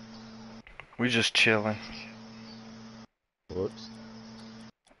 We just chilling. Whoops.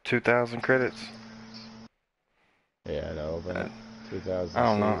 2,000 credits. Yeah, to open it. 2,000 I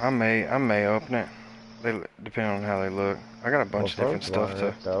don't know. Cs. I may open it. Depending on how they look. I got a bunch of different stuff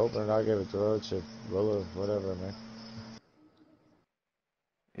to. To open it, I'll give it to Roach if Willow, whatever, man.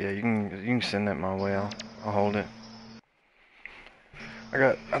 Yeah, you can send that my way. I'll hold it.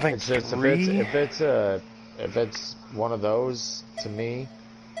 I think It's just three. if it's one of those to me,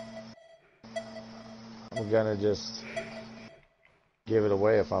 I'm gonna just give it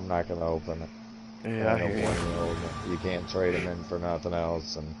away if I'm not gonna open it. Yeah, I hear you. You can't trade them in for nothing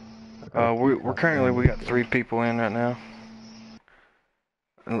else, and We're currently we got 3 people in right now.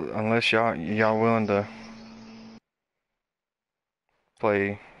 Unless y'all willing to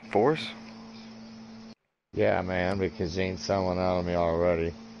play force. yeah, man, because you ain't selling out on me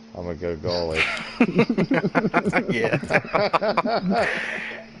already. I'm a good goalie. Yeah.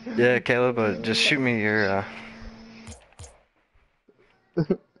 Yeah, Caleb, just shoot me your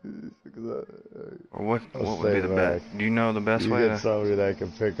or what would be the best? Do you know the best You way get to? somebody that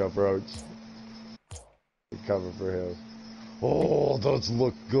can pick up Roach. You cover for him. Oh, those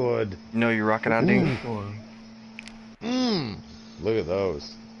look good. You know your rocket ID? Mmm. Look at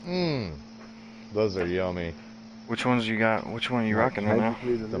those. Mmm. Those are yummy. Which ones you got? Which one are you rocking right now?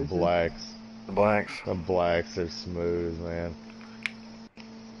 The blacks. The blacks. The blacks are smooth, man.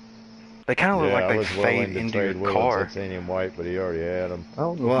 They kind of look like I they was fade willing to into trade your Willow car. Titanium White, but he already had them.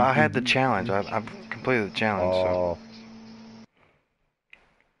 Well, I had the challenge. I've completed the challenge. Oh.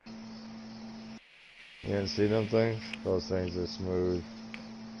 You didn't see them things? Those things are smooth.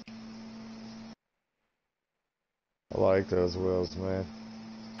 I like those wheels, man.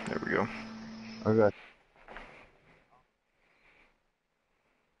 There we go. I got.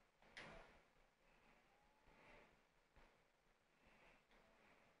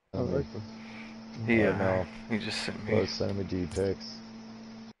 Yeah, no. he just sent me. Well, send me D-pics.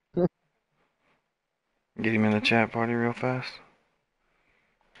 Get him in the chat party real fast.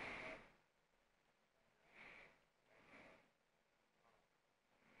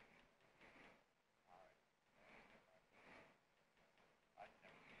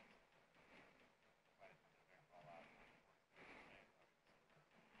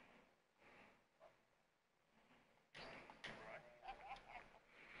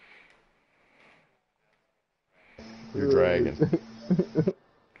 You're dragging. God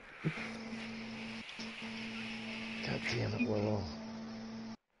damn it, Willow.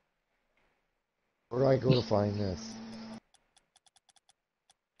 Where do I go to find this?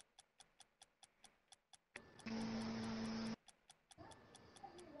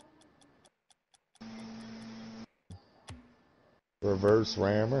 Reverse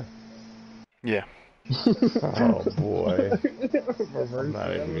rammer? Yeah. Oh boy. I'm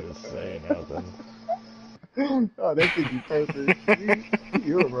not even gonna say nothing. Oh, that could be perfect.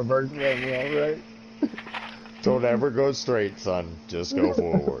 You're a reverse rammer, alright? Don't ever go straight, son. Just go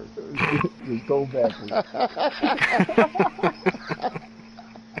forward. Just go backwards.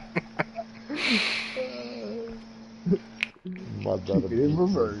 Mother of In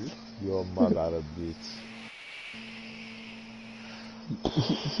reverse. Your mother of bitch.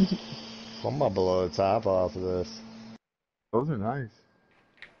 I'm gonna blow the top off of this. Those are nice.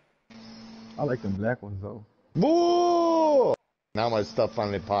 I like them black ones though. Whoa! Now my stuff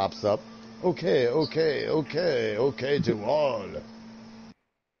finally pops up. Okay to all.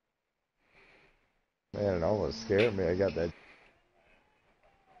 Man, it almost scared me. I got that.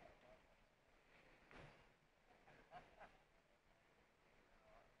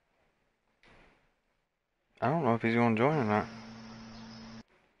 I don't know if he's gonna join or not.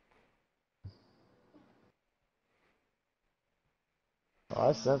 Oh,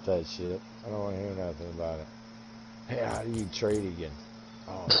 I sent that shit. I don't want to hear nothing about it. Hey, how do you trade again?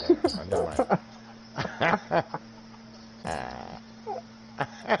 Oh, okay. Never mind.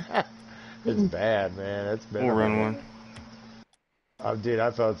 It's bad, man. It's been We'll a run minute. one. Oh, dude, I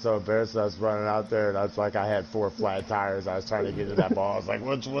felt so embarrassed. I was running out there, and I was like, I had 4 flat tires. I was trying to get to that ball. I was like,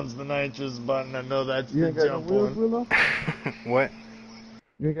 which one's the nitrous button? I know that's You the ain't got no jump wheels, one. Willow? What?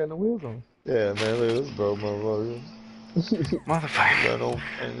 You ain't got no wheels on. Yeah, man, look at this broke motherfucker. Motherfucker.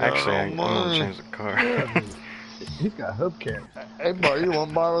 Ain't got Actually, no I'm gonna money. change the car. Yeah, man. He's got hubcaps. Hey, buddy, you want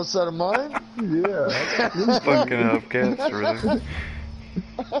to borrow a set of mine? Yeah, I got plenty for Fucking you. hubcaps, really.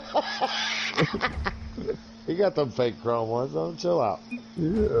 He got them fake chrome ones. Don't chill out.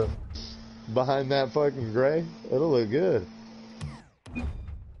 Yeah. Behind that fucking gray, it'll look good.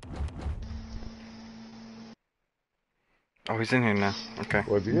 Oh, he's in here now. Okay.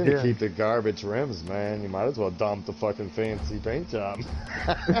 Well, if you're gonna Yeah. keep the garbage rims, man, you might as well dump the fucking fancy paint job.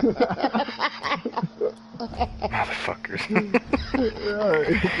 Motherfuckers. Yeah,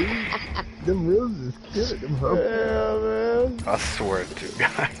 them wheels is killing them hubcaps. Yeah, man. I swear to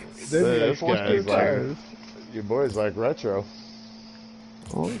God. They be like This 14 guy's like, tires. your boy's like retro.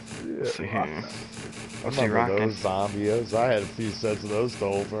 Oh, Let's see yeah. here. I What's he remember rocking? those zombies. I had a few sets of those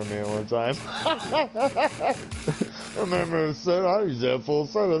stole from me one time. I remember I used to have a full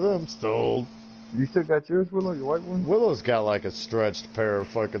set of them stole. You still got yours, Willow? Your white one? Willow's got like a stretched pair of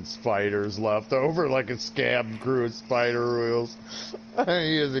fucking spiders left over, like a scab crew of spider wheels.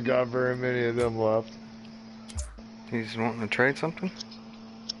 He hasn't got very many of them left. He's wanting to trade something?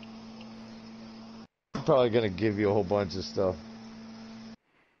 I'm probably gonna give you a whole bunch of stuff.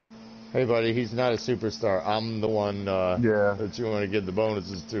 Hey buddy, he's not a superstar. I'm the one Yeah. that you want to give the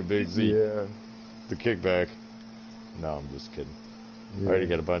bonuses to, Big Z. Yeah. The kickback. No, I'm just kidding. I already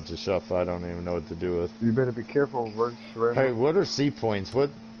got a bunch of stuff I don't even know what to do with. You better be careful, Roach. Hey, what are C points? What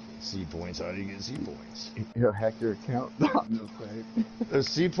C points? How do you get C points? He'll hack your account. No, I'm just saying. There's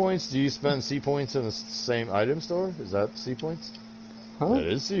C points. Do you spend C points in the same item store? Is that C points? Huh? That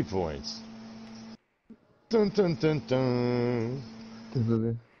is C points. Dun dun dun dun. Dun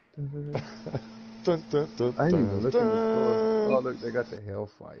dun dun I ain't even looking at the store. dun. Oh, look, they got the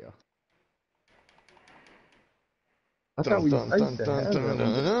Hellfire. I thought I used to have that one.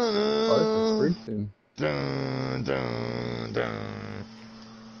 Oh, that's a Springsteen. Dun dun dun.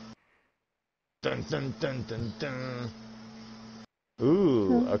 Dun dun dun dun dun.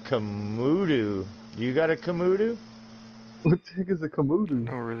 Ooh, a Komodo. You got a Komodo? What the heck is a Komodo?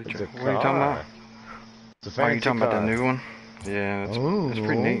 No, really. It's a What are you talking car. about? It's a Oh, fancy you talking car. about the new one? Yeah, it's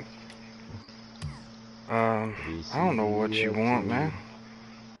pretty neat. I don't know what you want, man.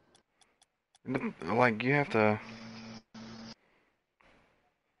 Like, you have to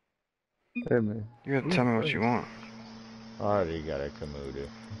Hey, man. tell me what you want. I already got a Komodo.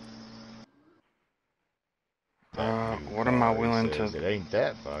 What am I willing to... It ain't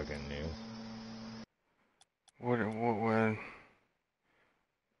that fucking new. What would...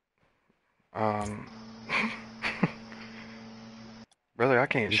 Brother, I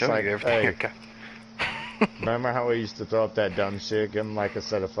can't It's show like, you everything I hey. got. Remember how we used to throw up that dumb shit? Give him like a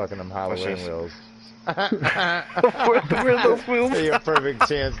set of fucking them Halloween this? wheels. Where are those wheels? Your perfect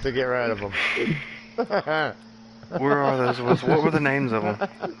chance to get rid of them. Where are those wheels? What were the names of them?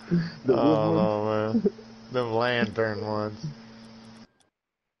 Oh, man. Them lantern ones.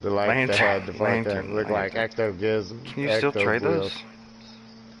 They like they had the fucking look like ectogizm. Can you still trade those?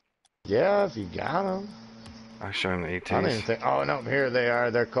 Yeah, if you got them. I'll show him the ETs. I don't even think. Oh no, here they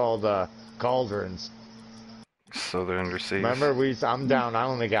are. They're called cauldrons. So they're under siege. Remember, I'm down. I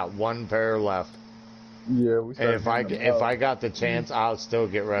only got one pair left. Yeah, we And if I got the chance, I'll still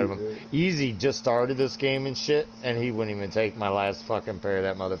get rid of them. Easy just started this game and shit, and he wouldn't even take my last fucking pair of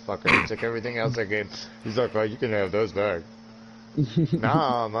that motherfucker. He took everything else I gave. He's like, oh, you can have those back.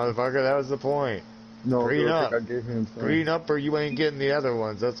 Nah, motherfucker, that was the point. No, Green I up. think I gave him some. Green up or you ain't getting the other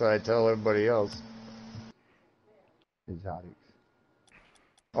ones. That's what I tell everybody else. Exotics.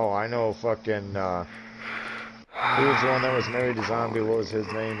 Oh, I know fucking, who was the one that was married to Zombie? What was his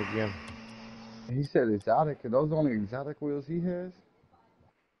name again? He said exotic. Are those the only exotic wheels he has?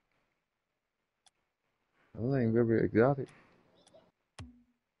 Those ain't very exotic.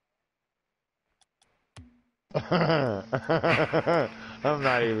 I'm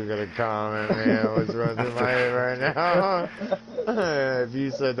not even gonna comment, man. What's running through my head right now? If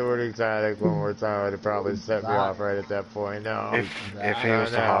you said the word exotic one more time, it'd probably set me off right at that point. No. If he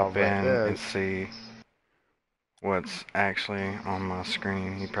was to hop in and see what's actually on my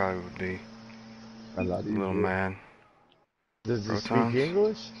screen, he probably would be A lot a little mad. Does he Protons? speak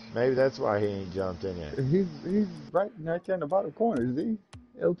English? Maybe that's why he ain't jumped in yet. He's right there in the bottom corner. Is he?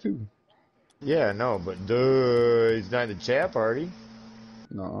 L2. Yeah, no, but duh, he's not in the chat party.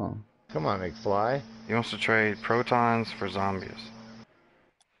 No. Come on, McFly. He wants to trade protons for zombies.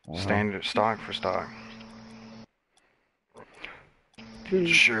 Standard stock for stock.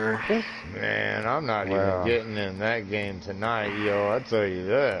 Sure. Man, I'm not even getting in that game tonight, yo. I tell you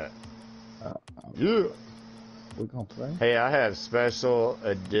that. Yeah. We're gonna play. Hey, I have special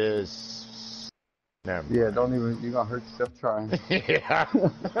edis. Never mind. Yeah, don't even. You're gonna hurt yourself trying. Yeah.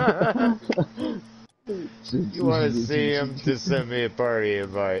 You want to see him? Just send me a party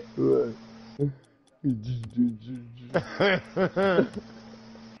invite.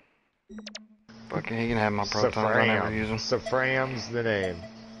 Fucking, he can have my protons. I never use them. Safram's the name.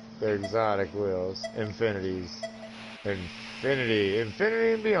 They're exotic wheels. Infinities. Infinity and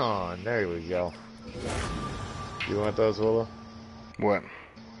beyond. There we go. You want those, Willow? What?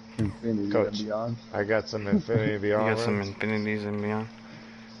 Infinity Coach, and beyond. I got some Infinity and beyond. You got some ones. Infinities and beyond?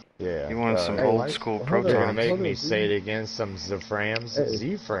 Yeah. You want some hey, old school hold protons? You're gonna make Hold me on, say it again. Some Zaframs. Hey.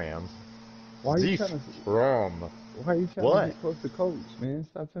 Z-Fram. Why are you trying to? Z-Fram. Why are you trying What? to get close to coach, man?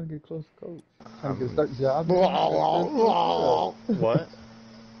 Stop trying to get close to coach. Trying to get a job. What?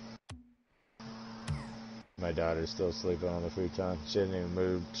 My daughter's still sleeping on the futon. She didn't even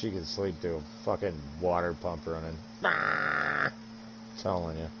move. She could sleep through a fucking water pump running.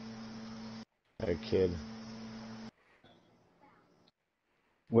 Telling you. A kid.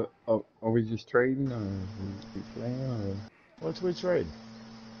 What? Oh, are we just trading, or we playing, or? What's we trade?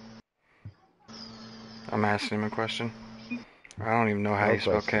 I'm asking him a question. I don't even know how No you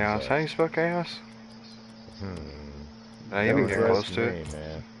spell questions chaos. asked. How do you spell chaos? Hmm. Did I even Don't get ask close to me, it?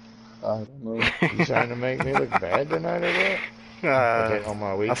 man. I don't know. You trying to make me look bad tonight or what? Okay, on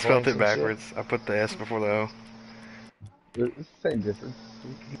my weak I spelled points it and shit? backwards. I put the S before the O. It's the same difference.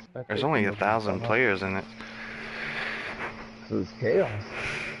 There's only 1,000 players in it. So it's chaos.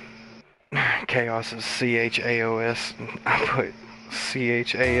 Chaos is CHAOS. I put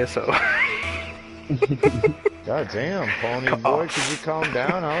CHASO. God damn, pony boy, could you calm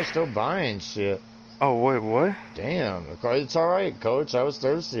down? I was still buying shit. Oh, wait, what? Damn, it's alright, coach. I was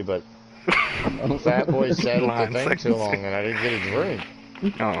thirsty, but fat boy sat at the thing too long and I didn't get a drink.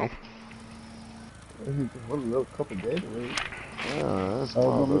 Oh. What a little cup of Gatorade. Oh, this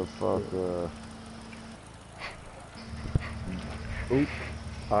motherfucker. Oop.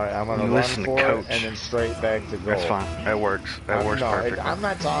 Alright, I'm gonna You run listen to for Coach. it and then straight back to goal. That's fine. That works. That works perfectly. I'm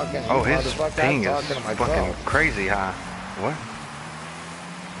not talking. Oh, you his motherfucker, ping I'm is talking to fucking myself. crazy high. What?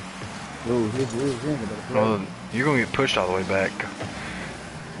 Oh, here's Well, you're gonna get pushed all the way back.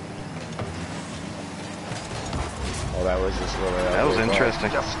 Oh, that was just really That was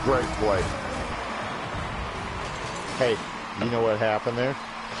interesting. Just great play. Hey, you know what happened there?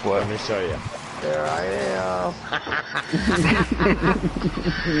 What? Let me show you. There I am.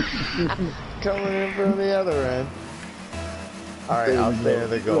 Coming in from the other end. Alright, I'll stay at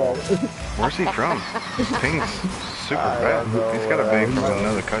the goal. Where's he from? His ping's super bad. He's gotta be from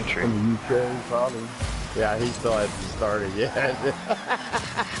another country. From the UK, probably. Yeah, he still hasn't started yet.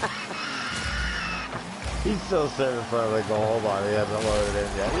 He's still sitting in front of the goal. Hold on, he hasn't loaded in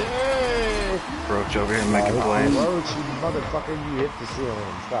yet. Yay! Roach over here making plays. Roach, you motherfucker, you hit the ceiling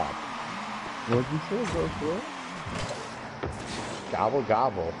and stop. What'd you say, bro? What? Gobble,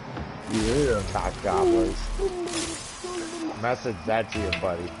 gobble. Yeah. Cock gobblers. Message that to you,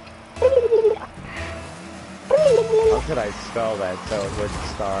 buddy. How could I spell that so it wouldn't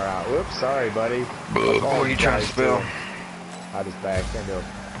star out? Whoops, sorry, buddy. What are you trying to spell? I just backed into him.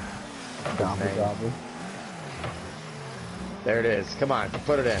 Gobble, gobble. There it is. Come on,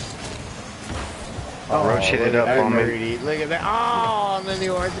 put it in. Oh, Roach hit it up on me. Look at that. Oh, and then the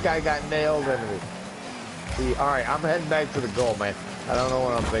orange guy got nailed into me. See, alright, I'm heading back to the goal, man. I don't know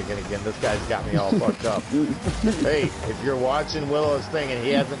what I'm thinking again. This guy's got me all fucked up. Hey, if you're watching Willow's thing and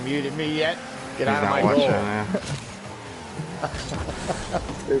he hasn't muted me yet, get out of my goal.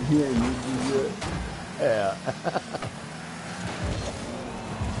 If he ain't muted you yet. Yeah.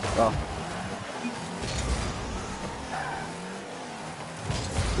 Oh.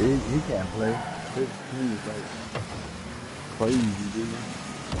 He can't play. His team is like crazy, dude.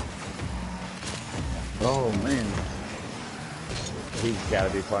 Oh man. He's got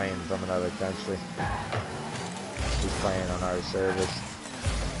to be playing from another country. He's playing on our service.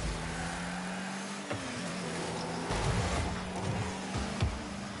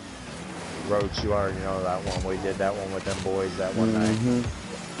 Roach, you already know that one. We did that one with them boys that one night.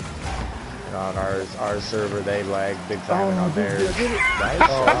 And on our server, they lagged big time, and on theirs. Nice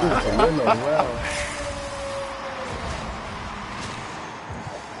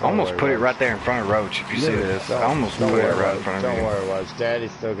I almost put it right there in front of Roach, if you see this. I almost put it right in front of you. Don't worry, Roach. Daddy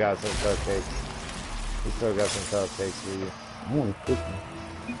still got some cupcakes. He still got some cupcakes for you. I want to cook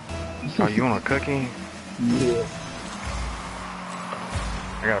Oh, you want a cookie? Yeah.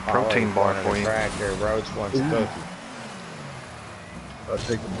 I got a protein bar for you. Cracker. Roach wants a cookie. I'll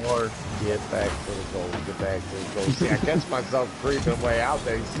take the bar. Get back to the goal. Get back to the goal. See, I catch myself creeping way out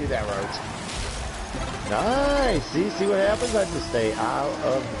there. You see that, Roach? Nice. See what happens? I just stay out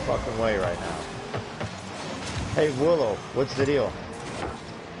of the fucking way right now. Hey, Willow, what's the deal?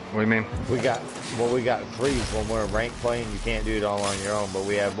 What do you mean? We got freeze when we're rank playing. You can't do it all on your own, but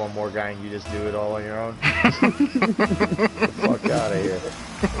we have one more guy and you just do it all on your own. Get the fuck out of here.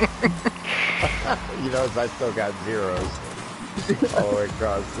 You notice I still got zeros all the way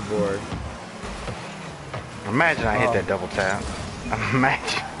across the board. Imagine I hit that double tap.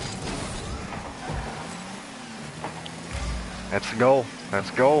 Imagine. That's the goal. That's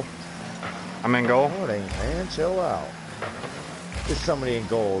the goal. I'm in goal. No, it ain't, man. Chill out. There's somebody in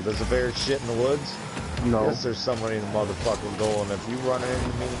goal. Does a bear shit in the woods? No. Yes, there's somebody in the motherfucking goal, and if you run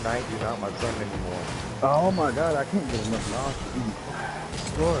into me tonight, you're not my friend anymore. Oh my god, I can't get enough lost.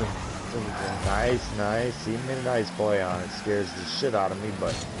 Nice. See, made a nice play on it. Scares the shit out of me,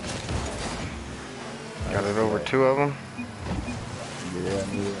 but... Got it over 2 of them. Yeah.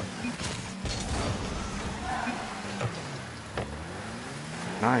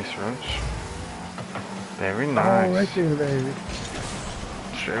 Nice, Roach. Very Oh, nice. right there, baby.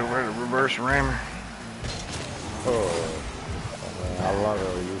 Straight away to reverse rammer. Oh, man, I love it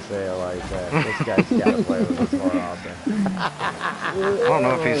when you say it like that. This guy's got to play with us more often. I don't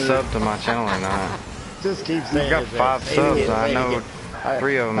know if he's subbed to my channel or not. Just keep saying He's got 5 subs. I know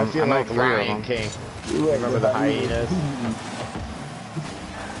 3 of them. I feel like 3 of Lion them. King. Remember the hyenas?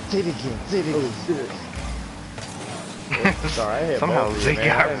 City King. Oh, shit. Sorry, I hit Somehow both of you, Zeke man.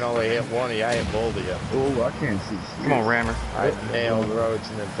 got- I didn't only hit one of you, I hit both of you. Oh, I can't see shit. Come on, rammer. I nailed Roach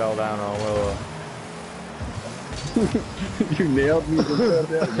and then fell down on Willow. You nailed me.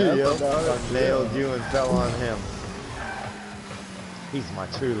 Yep, I nailed you and fell on him. He's my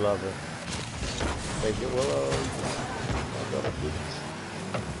true lover. Take it, Willow.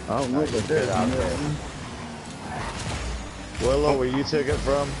 I don't know about Get out that. there. Willow, where you took it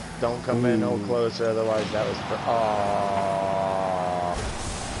from? Don't come in no closer, otherwise that was for... Aww.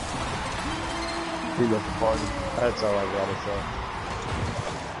 He left the party. That's all I gotta say.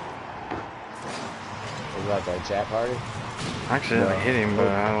 Was that that chat party? I accidentally hit him, but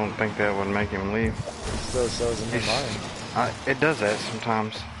I don't think that would make him leave. Still shows in your mind. It does that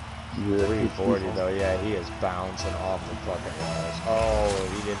sometimes. Yeah, 340 though, yeah, he is bouncing off the fucking walls. Oh,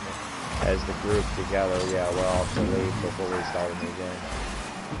 he didn't, as the group together, yeah, we're off the lead before we started the game.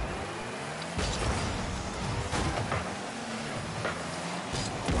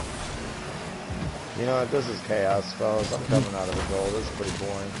 You know what, this is chaos, fellas. I'm coming out of the goal. This is pretty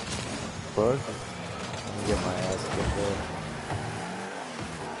boring. But I'm gonna get my ass kicked there.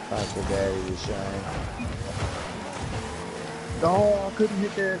 Time for daddy to shine. oh, I couldn't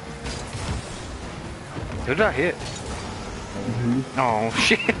hit that. Who did I hit? Oh,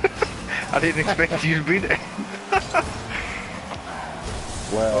 shit. I didn't expect you to be there.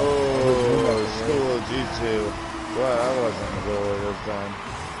 Wow. Oh, school of G2. Well, I wasn't in the goal this time.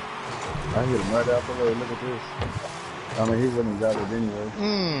 I hit him right out the way. Look at this. I mean, he wouldn't have got it anyway.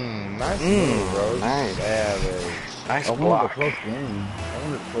 Nice move, Rose. Nice. Savage. Nice I wanted a block. close game.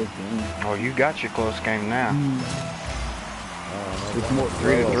 Oh, you got your close game now. It's more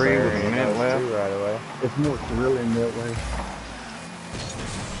 3 to 3 thrilling. with a minute left. Right away. It's more thrilling that way.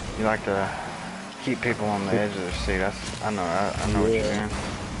 You like to keep people on the edge of their seat. I know what you're doing.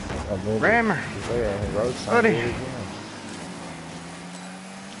 I love it. Rammer. Look at him, Rose. Buddy.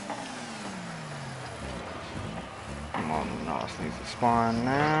 Come on, Nos needs to spawn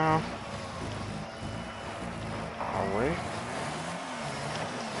now. I'll wait.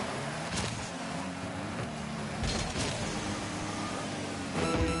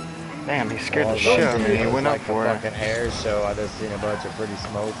 Damn, he scared the shit out of me. He went up for it. Fucking air show. I just seen a bunch of pretty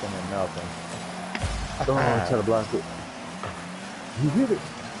smoke and then nothing. Oh, I try to block it. He hit it.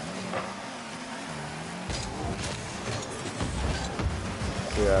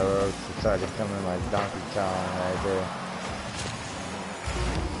 See that Rose decided to come in like Donkey Kong right there.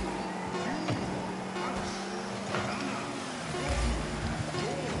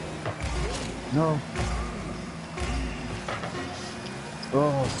 No.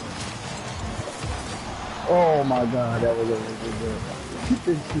 Oh. Oh my god, that was a really good. Keep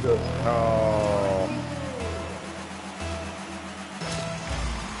this shit up. Oh.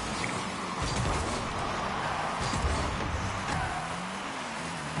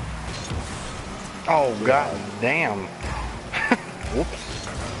 Oh, god damn. Whoops.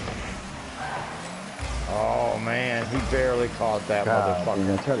 Oh man, he barely caught that God, motherfucker.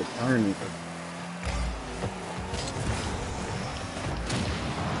 man, I tried to turn it.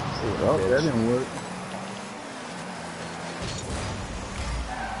 See you, Oh, that bitch. didn't work.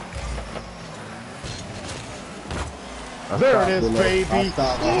 I There it stopped is, below. I baby.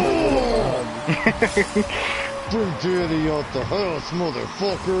 stopped. I heard below 100. Bring daddy out the house,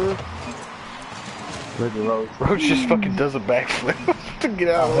 motherfucker. Look at Roach. Roach just fucking does a backflip to get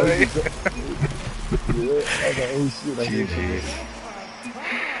out I of the heard way. you go. Yeah, I was like, oh shit, I hit the GG's. bitch.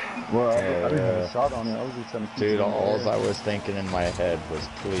 Well, I didn't have a Yeah. shot on it. I was just trying to keep it Dude, in the all air. I was thinking in my head was,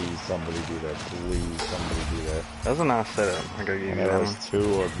 please somebody be there. Please somebody be there. That was a nice setup. I gotta give And you there that was one.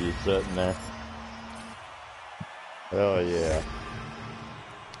 2 of you sitting there. Oh yeah.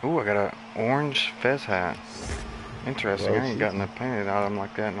 Ooh, I got a orange fez hat. Interesting. I ain't Roaches. gotten a painted item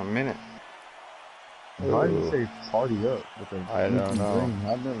like that in a minute. Why did it Ooh. say party up with an I don't inky know. green?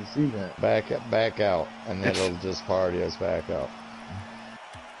 I've never seen that. Back out, and It's it'll just party us back up.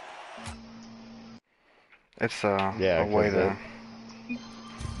 it's Yeah, a way 'cause it.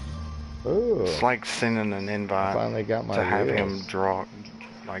 to. Ooh. It's like sending an I invite finally got my to have him wheels.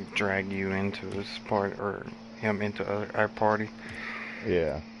 drag you into his part or him into our party.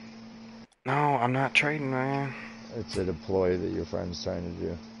 Yeah. No, I'm not trading, man. It's a deploy that your friend's trying to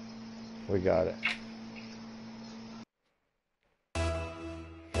do. We got it.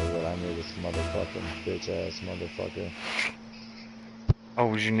 Look what I made this motherfucking bitch ass motherfucker. Oh,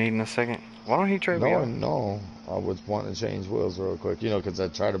 was you needing a second? Why don't he trade me No, up? no. I was wanting to change wheels real quick. You know, 'cause I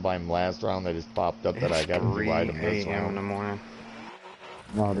tried to buy him last round. They just popped up that I It's got a new 3 item this a.m. in round. the morning.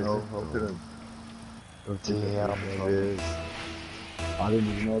 No, No. go to the Damn, first it call. is. I didn't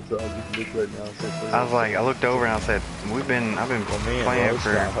even know until I just looked right now and said I was like, I looked over and I 307. said, I've been Well, me and playing Roach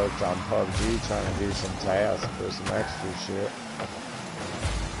for. got hooked on PUBG trying to do some tasks for some extra shit.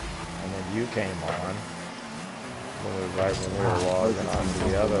 And then you came on. Right when we were logging on to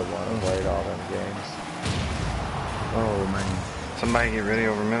the other one and played all them games. Oh man. Somebody get ready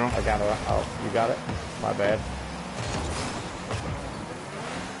over middle. I got it. Oh, you got it? My bad.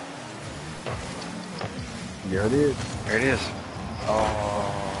 There it is. There it is.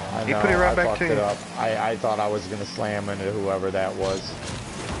 I He know, put it right I back fucked to it you. up. I thought I was gonna slam into whoever that was.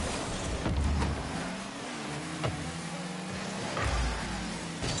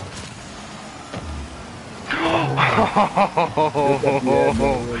 Look at the admin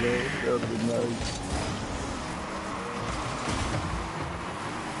over there. That would be nice.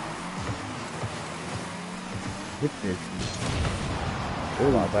 Hit this. There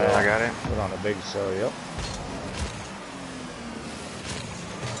we My go. bad. I got it. Put on a big show, yep.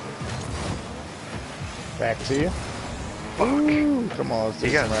 Back to you. Fuck. Ooh, come on, let's do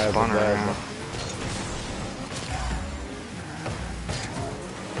He got some razzle spun around. dazzle.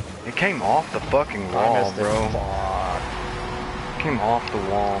 It came off the fucking I wall, missed it. bro. Fuck. It came off the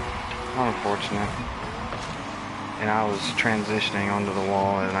wall. Unfortunate. And I was transitioning onto the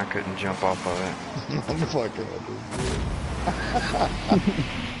wall and I couldn't jump off of it. I'm fucking with this dude.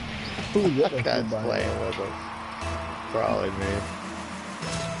 Who's that? That's Guy's behind playing us? with us. Probably me.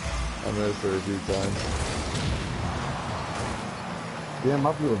 I missed her a few times. Damn,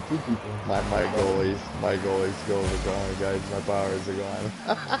 I blew up 2 people. My goalie skills are gone, guys. My powers are gone.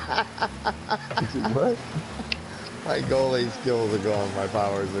 What? My goalie skills are gone. My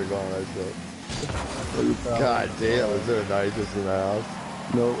powers are gone. I said. What you found? God damn, is there a Nitros in the house?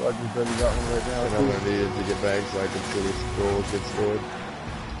 No, I just barely got one right now. And I'm gonna need it to get back so I can see the goals get scored.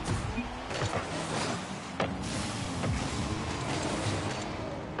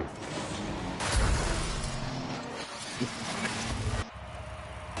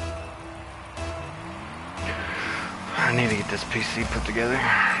 I need to get this PC put together. I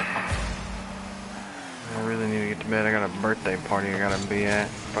really need to get to bed. I got a birthday party I gotta be at.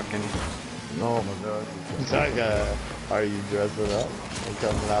 Fucking. Oh my god. Like, are you dressing up and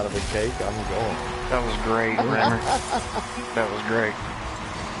coming out of a cake? I'm going. That was great, Rimmer. That was great.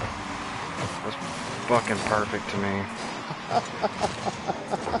 That's fucking perfect to me.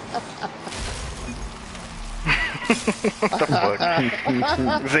 What the fuck?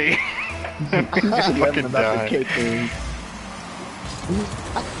 See? I fucking About the died. cake thing.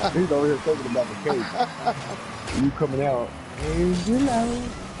 He's over here talking about the cake. You coming out. Angelo.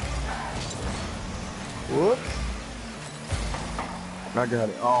 Whoops. I got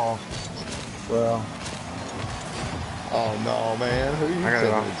it. Oh. Well. Oh no, man. Who are you I got it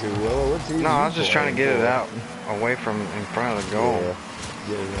taking it to, Willow? What team No, are I you was just trying to playing get it for? out away from in front of the goal. Yeah,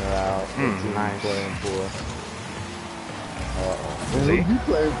 getting it out. What team you Nice. playing for? Uh-oh. Man, Z? who you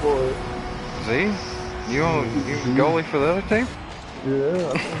playing for? Z? You goalie for the other team?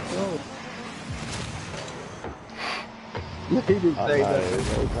 Yeah, I think so. He didn't I'm say not nothing.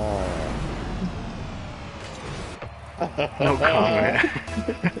 even No comment.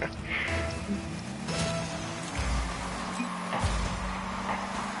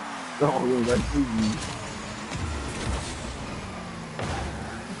 Oh, look, that's easy.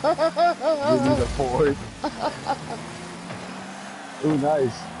 Give me the fourth. Ooh,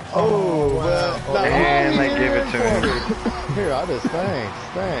 nice. Oh, wow. but Oh, no, oh, And he they hit give it it in to for him. me. Here, I just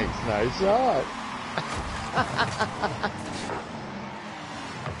thanks. Nice shot.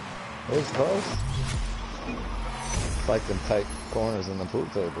 It was close. It's like them tight corners in the pool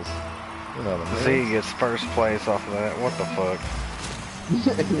tables. You know what I mean? Z gets first place off of that. What the fuck?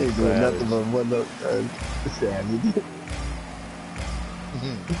 he ain't doing nothing but one up. Savage.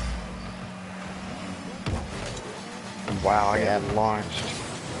 Wow, I get Savage. launched.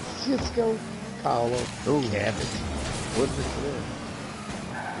 Cisco, Paulo, Ooh, Cabbage. what's it there?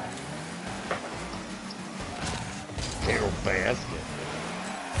 Carol Basket.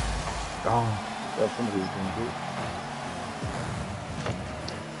 Oh, that's somebody's gonna do.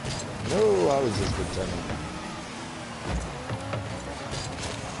 No, I was just pretending.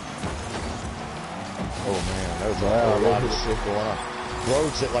 Oh man, there was a whole lot of shit going on.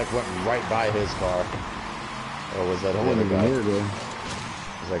 Roach, it like went right by his car. Or was that I the other wasn't even guy? near there.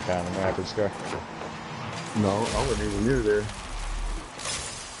 Was that kind of Rapids car? No, I wasn't even near there.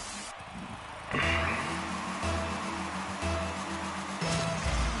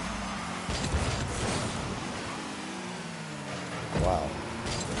 Wow.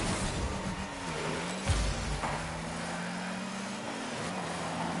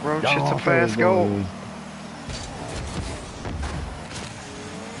 Roach hits a I thought it was fast goal. going in.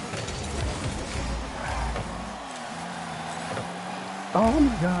 Oh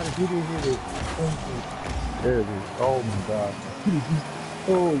my god, if he didn't hit it. Oh, there it is. Oh my god.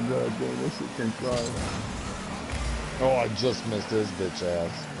 Oh god damn, that shit can fly. Oh, I just missed his bitch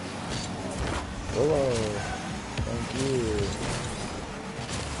ass. Hello. Thank you.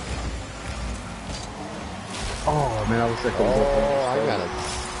 Oh man, I was second. Oh, I got it.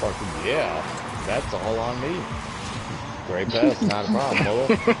 Fucking yeah. That's all on me. Great pass, not a problem,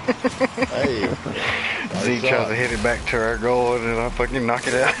 Mullah. Hey. Nice Z shot. tries to hit it back to our goal and then I fucking knock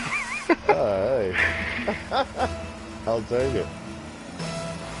it out. Hey. I'll take it.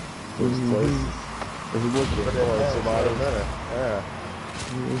 First place. If it wasn't for that Oh, it's pass, about a man. minute. Yeah.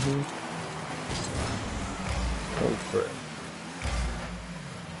 Oh crap.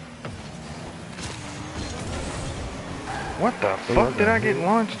 What the fuck did I get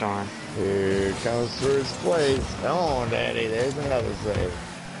launched on? Here comes first place. Come on, Daddy. There's another save.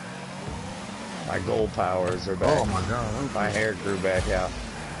 My goal powers are back. Oh my god. My hair grew back out.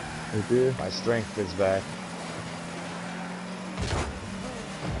 It did? My strength is back.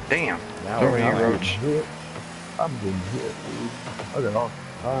 Damn. Now Over we're you, I'm fine. Roach. getting hit. I'm getting hit, dude. I got all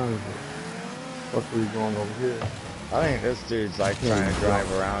kinds of fuckery going over here. I think this dude's like trying to drive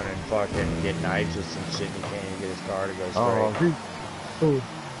around and fucking get nitrous and shit. And he can't even get his car to go Oh, straight. oh,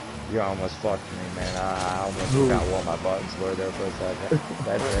 You almost fucked me, man. I almost forgot what my buttons were there for a second.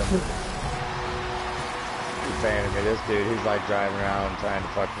 That's him. He's fanning me. This dude, he's like driving around trying to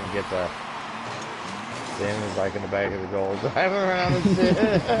fucking get the... Tim is like in the back of the goal, driving around and shit.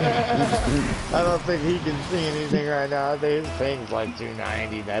 I don't think he can see anything right now. I think his ping's like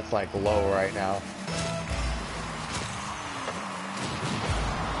 290. That's like low right now.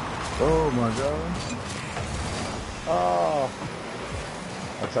 oh my god. Oh.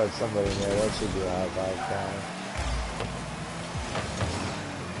 I touched somebody in there. That should be a high five count.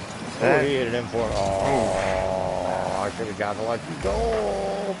 Oh, he hit it in for it. Oh, I could have gotten a lucky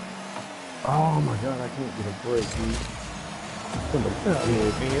goal. Oh my god, I can't get a break, dude. Somebody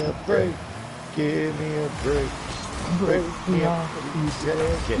Give me a break. Give me a break. Break me off.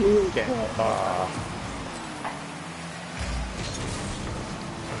 Get.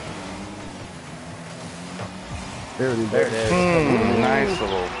 There it is. There it is. Nice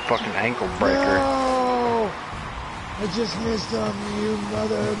little fucking ankle breaker. No! I just missed them, you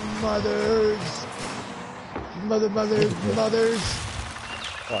mothers. Mothers.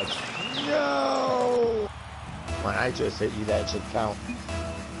 Watch. No! When I just hit you, that should count.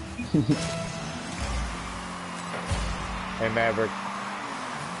 Hey, Maverick.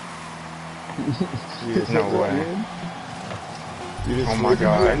 You just No hit the- way. You just Oh my hit the-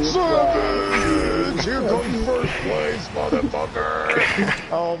 god. Savage! Here comes first place, motherfucker!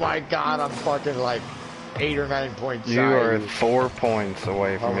 Oh my god, I'm fucking like 8 or 9 points shy. You are 4 points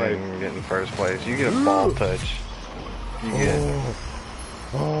away from How many? getting first place. You get a ball touch. You get...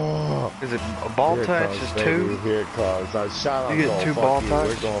 Oh. Is it a ball Here it touch? comes, Is baby. 2? Here it comes. I shot on You get goal. 2 Fuck ball you. touch?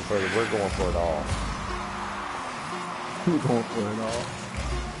 We're going for it all. We're going for it all.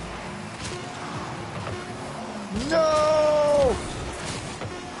 No!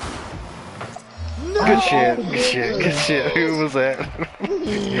 Good Oh, shit, No! good shit, good shit. Who was that?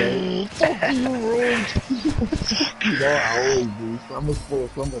 right. Fuck you, Roach! You know I always do. So I'm gonna spoil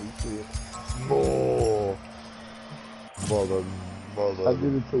somebody's shit. No! Mother, I mother.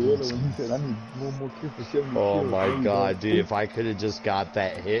 did it to Willow when he said I need one more kill for 70 Oh kills. my There you go. god, dude, if I could have just got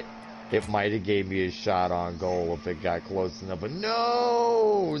that hit, it might have gave me a shot on goal if it got close enough. But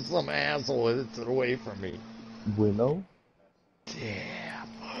no! Some asshole hits it away from me. Willow. Damn.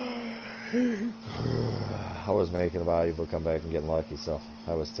 I was making a valuable comeback and getting lucky, so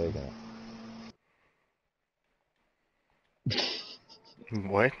I was taking it.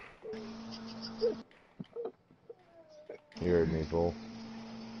 What? You heard me, fool.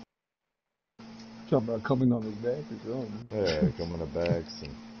 Talking about coming on his back or something. Yeah, coming to backs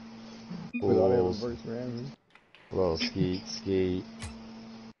and With all that fools. reverse ramming. Little skeet, skeet.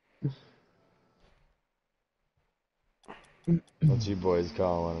 What you boys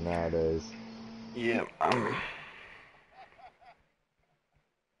calling nowadays? Yeah,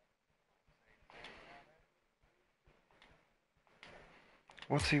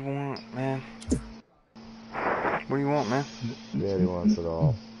 what's he want, man? What do you want, man? Daddy wants it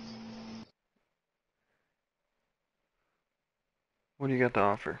all. What do you got to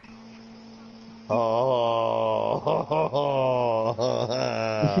offer? Oh,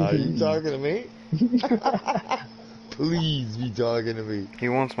 are you talking to me? Please be talking to me. He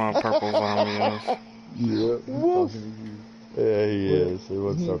wants my purple zombies. Yeah, he's Woof. talking to you. Yeah, he But is. He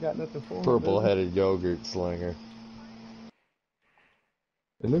wants he a ain't got nothing for him, does he? purple-headed yogurt slinger.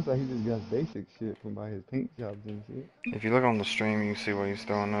 It looks like he just got basic shit from by his paint jobs and shit. If you look on the stream, you see what he's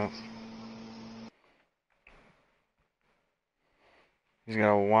throwing up. He's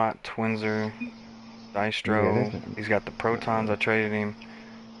got a white Twinser, Yeah, that's Dystro. not. He's got the Protons. I traded him.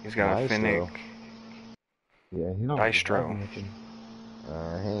 He's got a Finnick, Maestro. Yeah, he don't really have Dystro. nothing.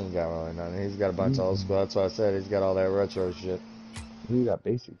 He ain't got really nothing. He's got a bunch of old Mm-mm. school. That's why I said he's got all that retro shit. He got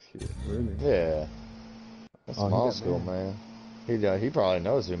basic shit, really. Yeah. That's Oh, he small got school, mad. man. He probably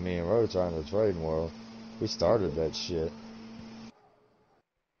knows who me and Roach are in the trading world. We started that shit.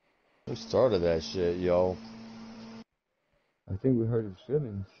 We started that shit, yo. I think we hurt his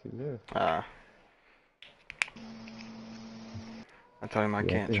feelings. She left. I told him I Yeah, I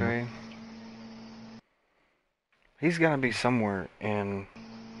can't think. trade. He's got to be somewhere in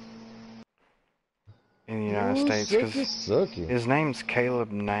the United Ooh, States because sookie, sookie. his name's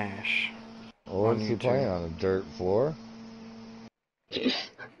Caleb Nash on What's he playing YouTube. on a dirt floor?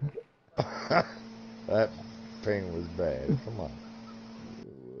 That ping was bad. Come on.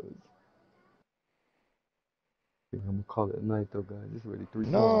 I think I'm gonna call it a night though, guys. It's already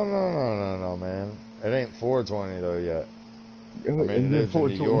 3:20. No, man. It ain't 420 though yet. I mean, And it then is in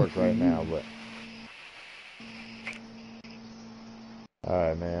New 4:20 York for right now, you. but.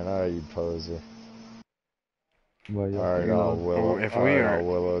 Alright, man. Alright, you poser. Well, y'all Alright, staying all on. Oh, Willow. if we Alright, are, all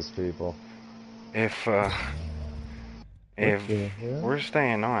Willow's people. if What if the hell? we're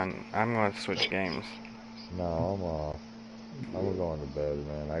staying on, I'm gonna switch games. No, I'm off. I'm going to bed,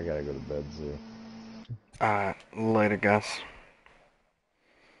 man. I gotta go to bed too. Later, guys.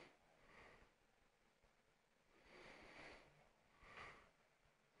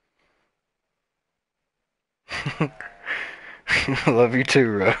 Love you too,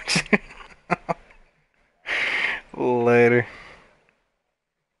 Roach.